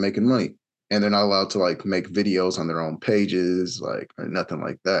hinder them from making money. And they're not allowed to like make videos on their own pages, like or nothing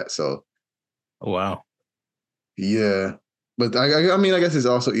like that. So, oh, wow. Yeah. But I mean, I guess it's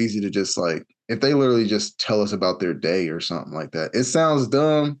also easy to just like, if they literally just tell us about their day or something like that, it sounds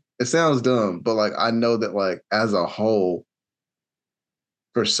dumb. But like, I know that like as a whole,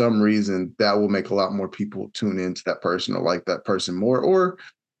 for some reason, that will make a lot more people tune into that person or like that person more. Or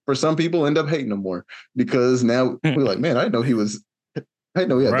for some people, end up hating them more because now we're like, man, I didn't know he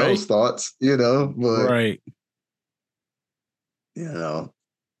had those thoughts, but right.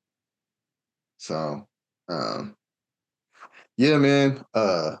 So, yeah, man.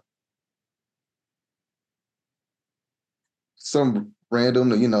 Some random,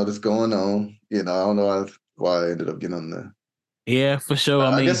 that's going on. I don't know why I ended up getting on the. Yeah, for sure.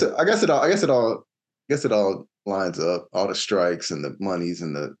 I guess it all lines up. All the strikes and the monies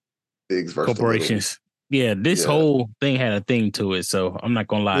and the bigs versus corporations. Yeah, this whole thing had a thing to it. So I'm not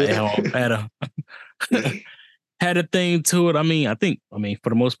gonna lie, it had a thing to it. I mean, for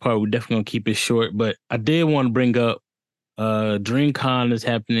the most part, we're definitely gonna keep it short. But I did want to bring up DreamCon is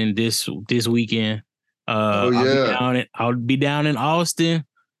happening this weekend. I'll be down in Austin.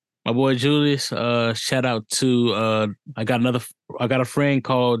 My boy Julius. Shout out to I got a friend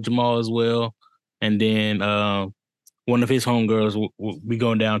called Jamal as well, and then one of his homegirls will be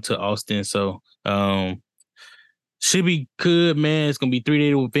going down to Austin. So should be good, man. It's gonna be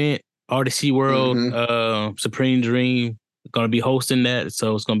 3-day event. RDC World, Supreme Dream gonna be hosting that.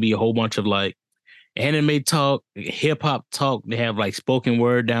 So it's gonna be a whole bunch of like anime talk, hip hop talk. They have like spoken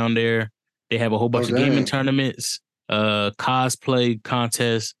word down there. They have a whole bunch of gaming tournaments. cosplay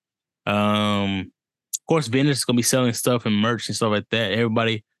contest. Of course, vendors gonna be selling stuff and merch and stuff like that.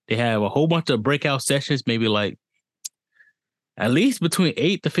 Everybody, they have a whole bunch of breakout sessions, maybe like at least between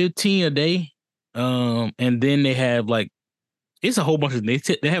 8 to 15 a day. And then they have like it's a whole bunch of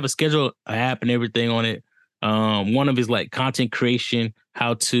they have a schedule, a app, and everything on it. One of is like content creation,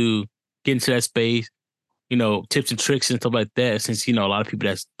 how to get into that space, tips and tricks and stuff like that. Since a lot of people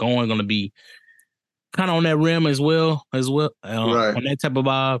that's gonna be kind of on that rim as well, Right. on that type of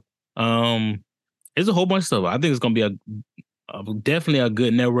vibe. There's a whole bunch of stuff. I think it's gonna be definitely a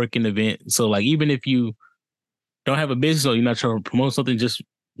good networking event. So like even if you don't have a business or you're not trying to promote something, just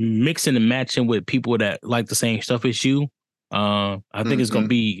mixing and matching with people that like the same stuff as you. I think it's gonna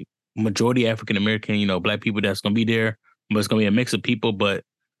be majority African American, Black people that's gonna be there, but it's gonna be a mix of people. But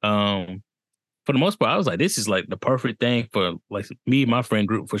for the most part, I was like, this is like the perfect thing for like me and my friend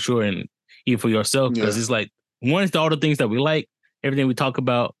group for sure, and even for yourself, because it's like one is all the things that we like, everything we talk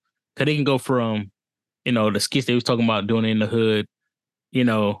about, because they can go from the skits they was talking about doing in the hood,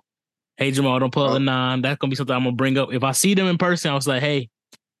 hey Jamal, don't pull out the 9. That's gonna be something I'm gonna bring up if I see them in person. I was like, hey,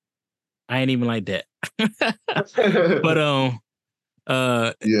 I ain't even like that. But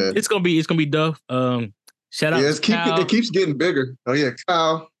it's gonna be tough. Shout out to Cal. It keeps getting bigger. Oh yeah,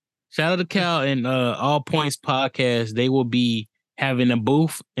 Cal. Shout out to Cal and All Points Podcast. They will be having a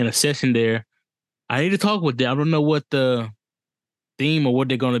booth and a session there. I need to talk with them. I don't know what the theme or what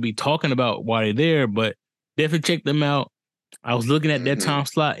they're going to be talking about while they're there, but definitely check them out. I was looking at that time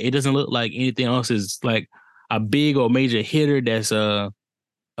slot. It doesn't look like anything else is like a big or major hitter that's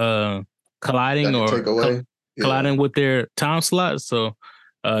colliding or colliding with their time slot. So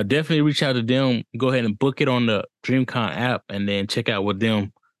definitely reach out to them. Go ahead and book it on the DreamCon app and then check out with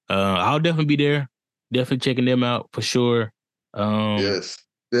them. I'll definitely be there. Definitely checking them out for sure. Yes,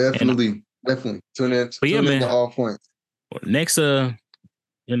 definitely. Tune in to All Points. Next,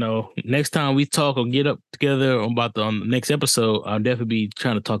 next time we talk or get up together about the next episode, I'll definitely be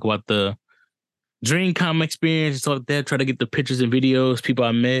trying to talk about the DreamCon experience and stuff like that. Try to get the pictures and videos, people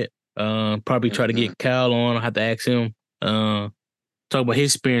I met. Probably try to get Cal on. I have to ask him. Talk about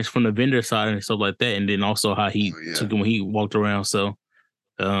his experience from the vendor side and stuff like that, and then also how he took it when he walked around. So,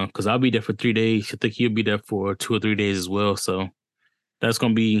 because I'll be there for 3 days. I think he'll be there for 2 or 3 days as well. So that's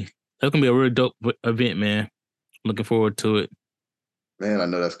gonna be a real dope event, man. Looking forward to it. Man, I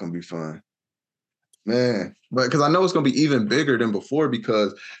know that's gonna be fun. Man, but because I know it's gonna be even bigger than before,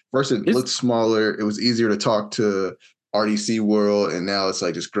 because first it looked smaller. It was easier to talk to RDC World, and now it's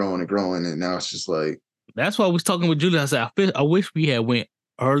like just growing and growing, and now it's just like. That's why I was talking with Julia. I said, I wish we had went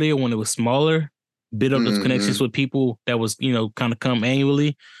earlier when it was smaller, build up those connections with people that was, kind of come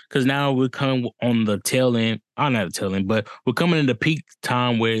annually. Because now we're coming on the tail end. I'm not the tail end, but we're coming in the peak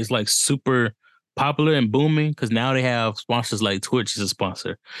time where it's like super popular and booming. Because now they have sponsors like Twitch is a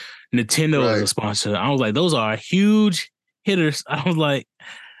sponsor, Nintendo is a sponsor. I was like, those are huge hitters. I was like,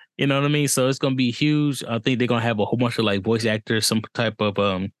 you know what I mean? So it's gonna be huge. I think they're gonna have a whole bunch of like voice actors, some type of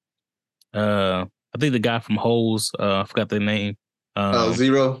I think the guy from Holes, I forgot the name.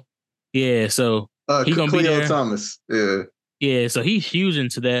 Zero. Yeah, so he's gonna be there. Thomas. Yeah, so he's huge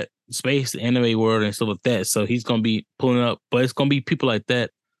into that space, the anime world and stuff like that. So he's gonna be pulling up, but it's gonna be people like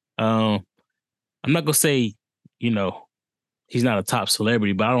that. I'm not gonna say, he's not a top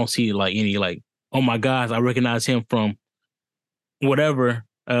celebrity, but I don't see like any like, oh my gosh, I recognize him from whatever.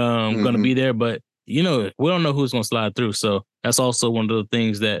 Gonna be there, but we don't know who's gonna slide through. So that's also one of the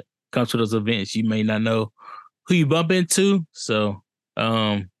things that comes to those events. You may not know who you bump into. So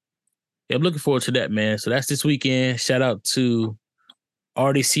I'm looking forward to that, man. So that's this weekend. Shout out to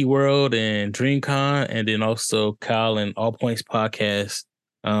RDC World and DreamCon, and then also Kyle and All Points Podcast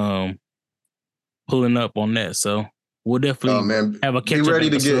pulling up on that. So we'll definitely have a catch-up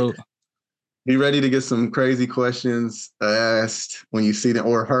episode. Be ready to get some crazy questions asked when you see them,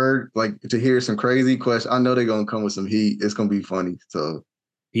 or heard, like to hear some crazy questions. I know they're gonna come with some heat. It's gonna be funny. So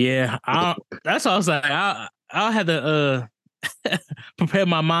yeah, that's all I was like. I'll have to prepare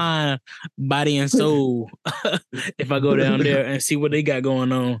my mind, body, and soul if I go down there and see what they got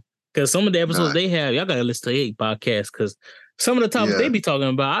going on. Because some of the episodes they have, y'all gotta listen to the podcast. Because some of the topics they be talking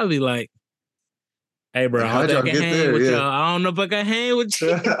about, I'll be like, "Hey, bro, I can hang with y'all. I don't know if I can hang with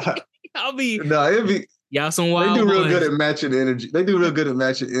you." I'll be it'd be y'all some wild. They do real boys. good at matching energy. They do real good at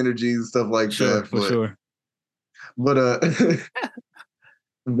matching energies and stuff like that. For sure. But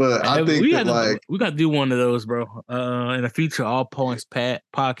but I think we got to do one of those, bro. In the future, All Points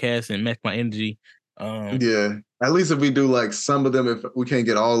podcast and match my energy. Yeah, at least if we do like some of them, if we can't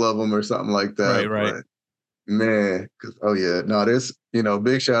get all of them or something like that. Right. Man, oh yeah, no, there's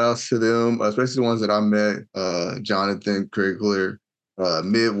big shout outs to them, especially the ones that I met, Jonathan Krigler,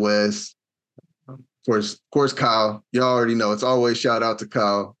 Midwest, of course, Kyle. Y'all already know it's always shout out to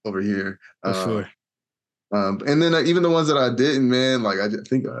Kyle over here. For sure. And then even the ones that I didn't, man, like I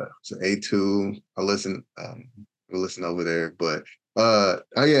think it's A2. I listen over there, but oh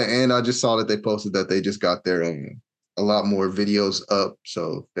yeah, and I just saw that they posted that they just got their a lot more videos up,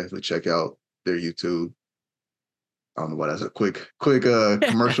 so definitely check out their YouTube. I don't know why that's a quick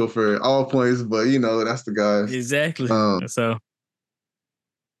commercial for All Points, but that's the guys. Exactly. So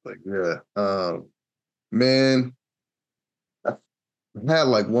like yeah, man, I had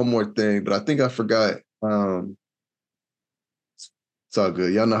like one more thing, but I think I forgot. It's all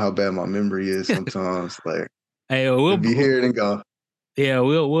good. Y'all know how bad my memory is sometimes. Like, hey, we'll be here and go. Yeah,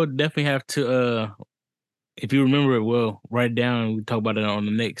 we'll definitely have to if you remember it, we'll write it down and we talk about it on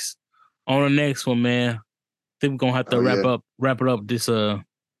the next one, man. I think we're gonna have to wrap it up this episode,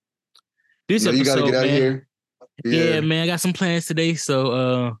 you gotta get out man. of here. Yeah, man, I got some plans today.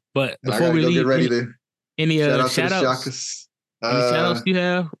 So but before we leave, get ready any shout outs? Any shout outs you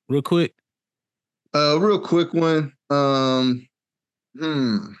have, real quick? Real quick one.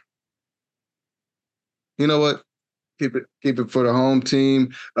 You know what? Keep it for the home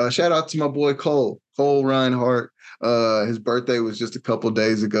team. Shout out to my boy Cole Reinhardt. His birthday was just a couple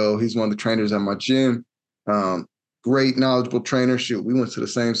days ago. He's one of the trainers at my gym. Great, knowledgeable trainer. Shoot, we went to the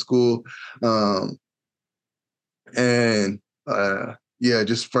same school. And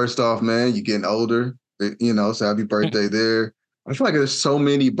just first off, man, you're getting older. So happy birthday there. I feel like there's so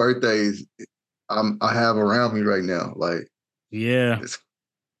many birthdays I have around me right now. Like, yeah,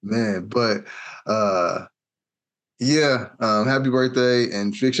 man, but happy birthday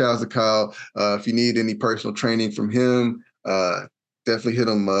and big shout out to Kyle. If you need any personal training from him, definitely hit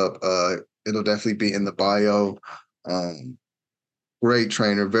him up. It'll definitely be in the bio. Great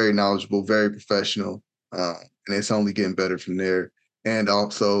trainer, very knowledgeable, very professional, and it's only getting better from there. And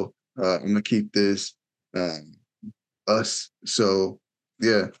also, I'm gonna keep this us. So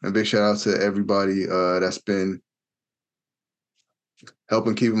yeah, a big shout out to everybody that's been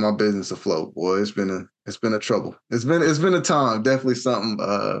helping keeping my business afloat. Boy, it's been a trouble. It's been a time. Definitely something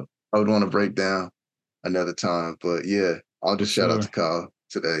I would want to break down another time. But yeah, I'll just shout out to Kyle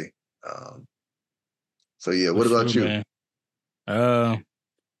today. So yeah, what about you? Man.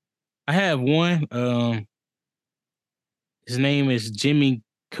 I have one. His name is Jimmy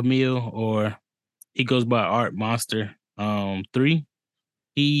Camille, or he goes by Art Monster 3.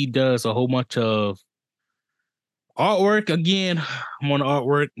 He does a whole bunch of artwork. Again, I'm on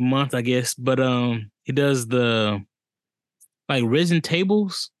artwork month, I guess, but he does the like resin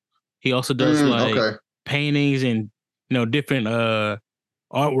tables. He also does paintings and different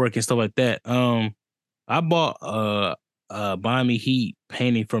artwork and stuff like that. I bought Miami Heat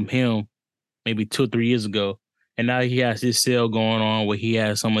painting from him maybe 2 or 3 years ago, and now he has this sale going on where he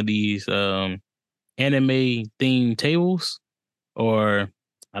has some of these anime themed tables, or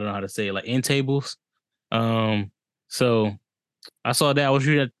I don't know how to say it, like end tables. So I saw that. I was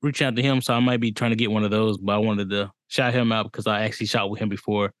reaching out to him, so I might be trying to get one of those, but I wanted to shout him out because I actually shot with him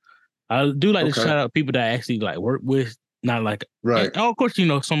before. I do like to shout out people that I actually like work with, not like right. And, of course,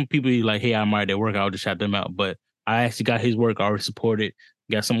 some people like, hey, I'm already at work, I'll just shout them out. But I actually got his work already supported.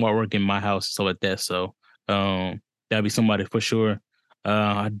 Got some artwork in my house and stuff like that. So that'd be somebody for sure. He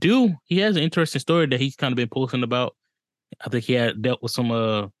has an interesting story that he's kind of been posting about. I think he had dealt with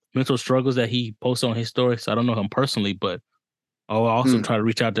some mental struggles that he posted on his story. So I don't know him personally, but I'll also try to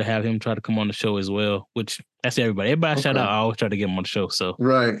reach out to have him try to come on the show as well, which that's everybody. Everybody shout out. I always try to get him on the show. So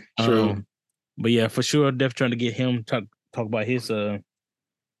right, true. But yeah, for sure, definitely trying to get him talk about his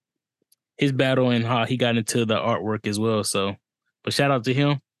battle and how he got into the artwork as well. So, but shout out to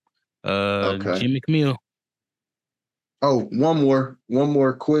him, Jimmy Camille. Oh, one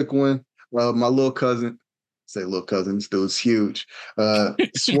more quick one. My little cousin. Say little cousin, this dude's huge. My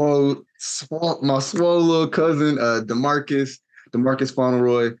swole little cousin, Demarcus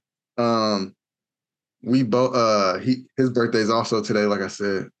Fauneroy. We both his birthday is also today, like I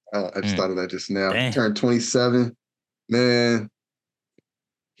said. I just thought of that just now. He turned 27. Man,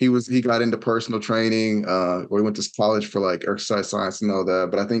 he got into personal training, or he went to college for like exercise science and all that.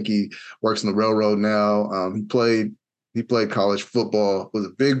 But I think he works in the railroad now. He played college football, was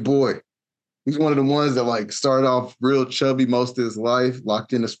a big boy. He's one of the ones that like started off real chubby most of his life,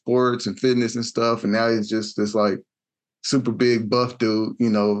 locked into sports and fitness and stuff. And now he's just this like super big buff dude,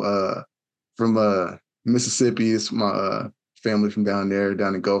 from Mississippi. It's my family from down there,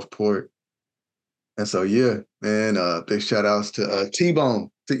 down in Gulfport. And so, yeah, man, big shout outs to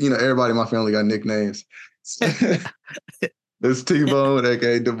T-Bone. Everybody in my family got nicknames. This T-Bone,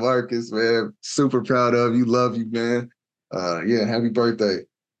 aka DeMarcus, man. Super proud of you. Love you, man. Yeah, happy birthday.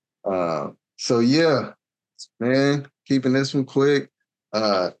 So yeah, man, keeping this one quick.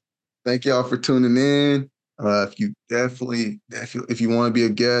 Thank y'all for tuning in. If you if you want to be a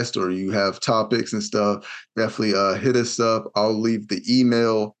guest or you have topics and stuff, definitely hit us up. I'll leave the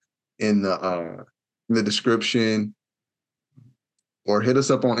email in the description, or hit us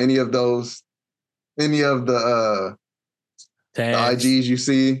up on any of the IGs you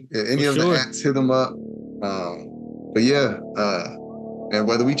see, any of the @, hit them up. But yeah, and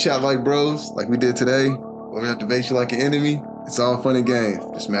whether we chat like bros, like we did today, or we have to debate you like an enemy, it's all fun and games.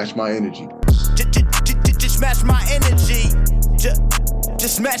 Just match my energy. Just match my energy.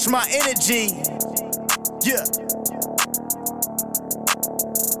 Just match my energy. Yeah.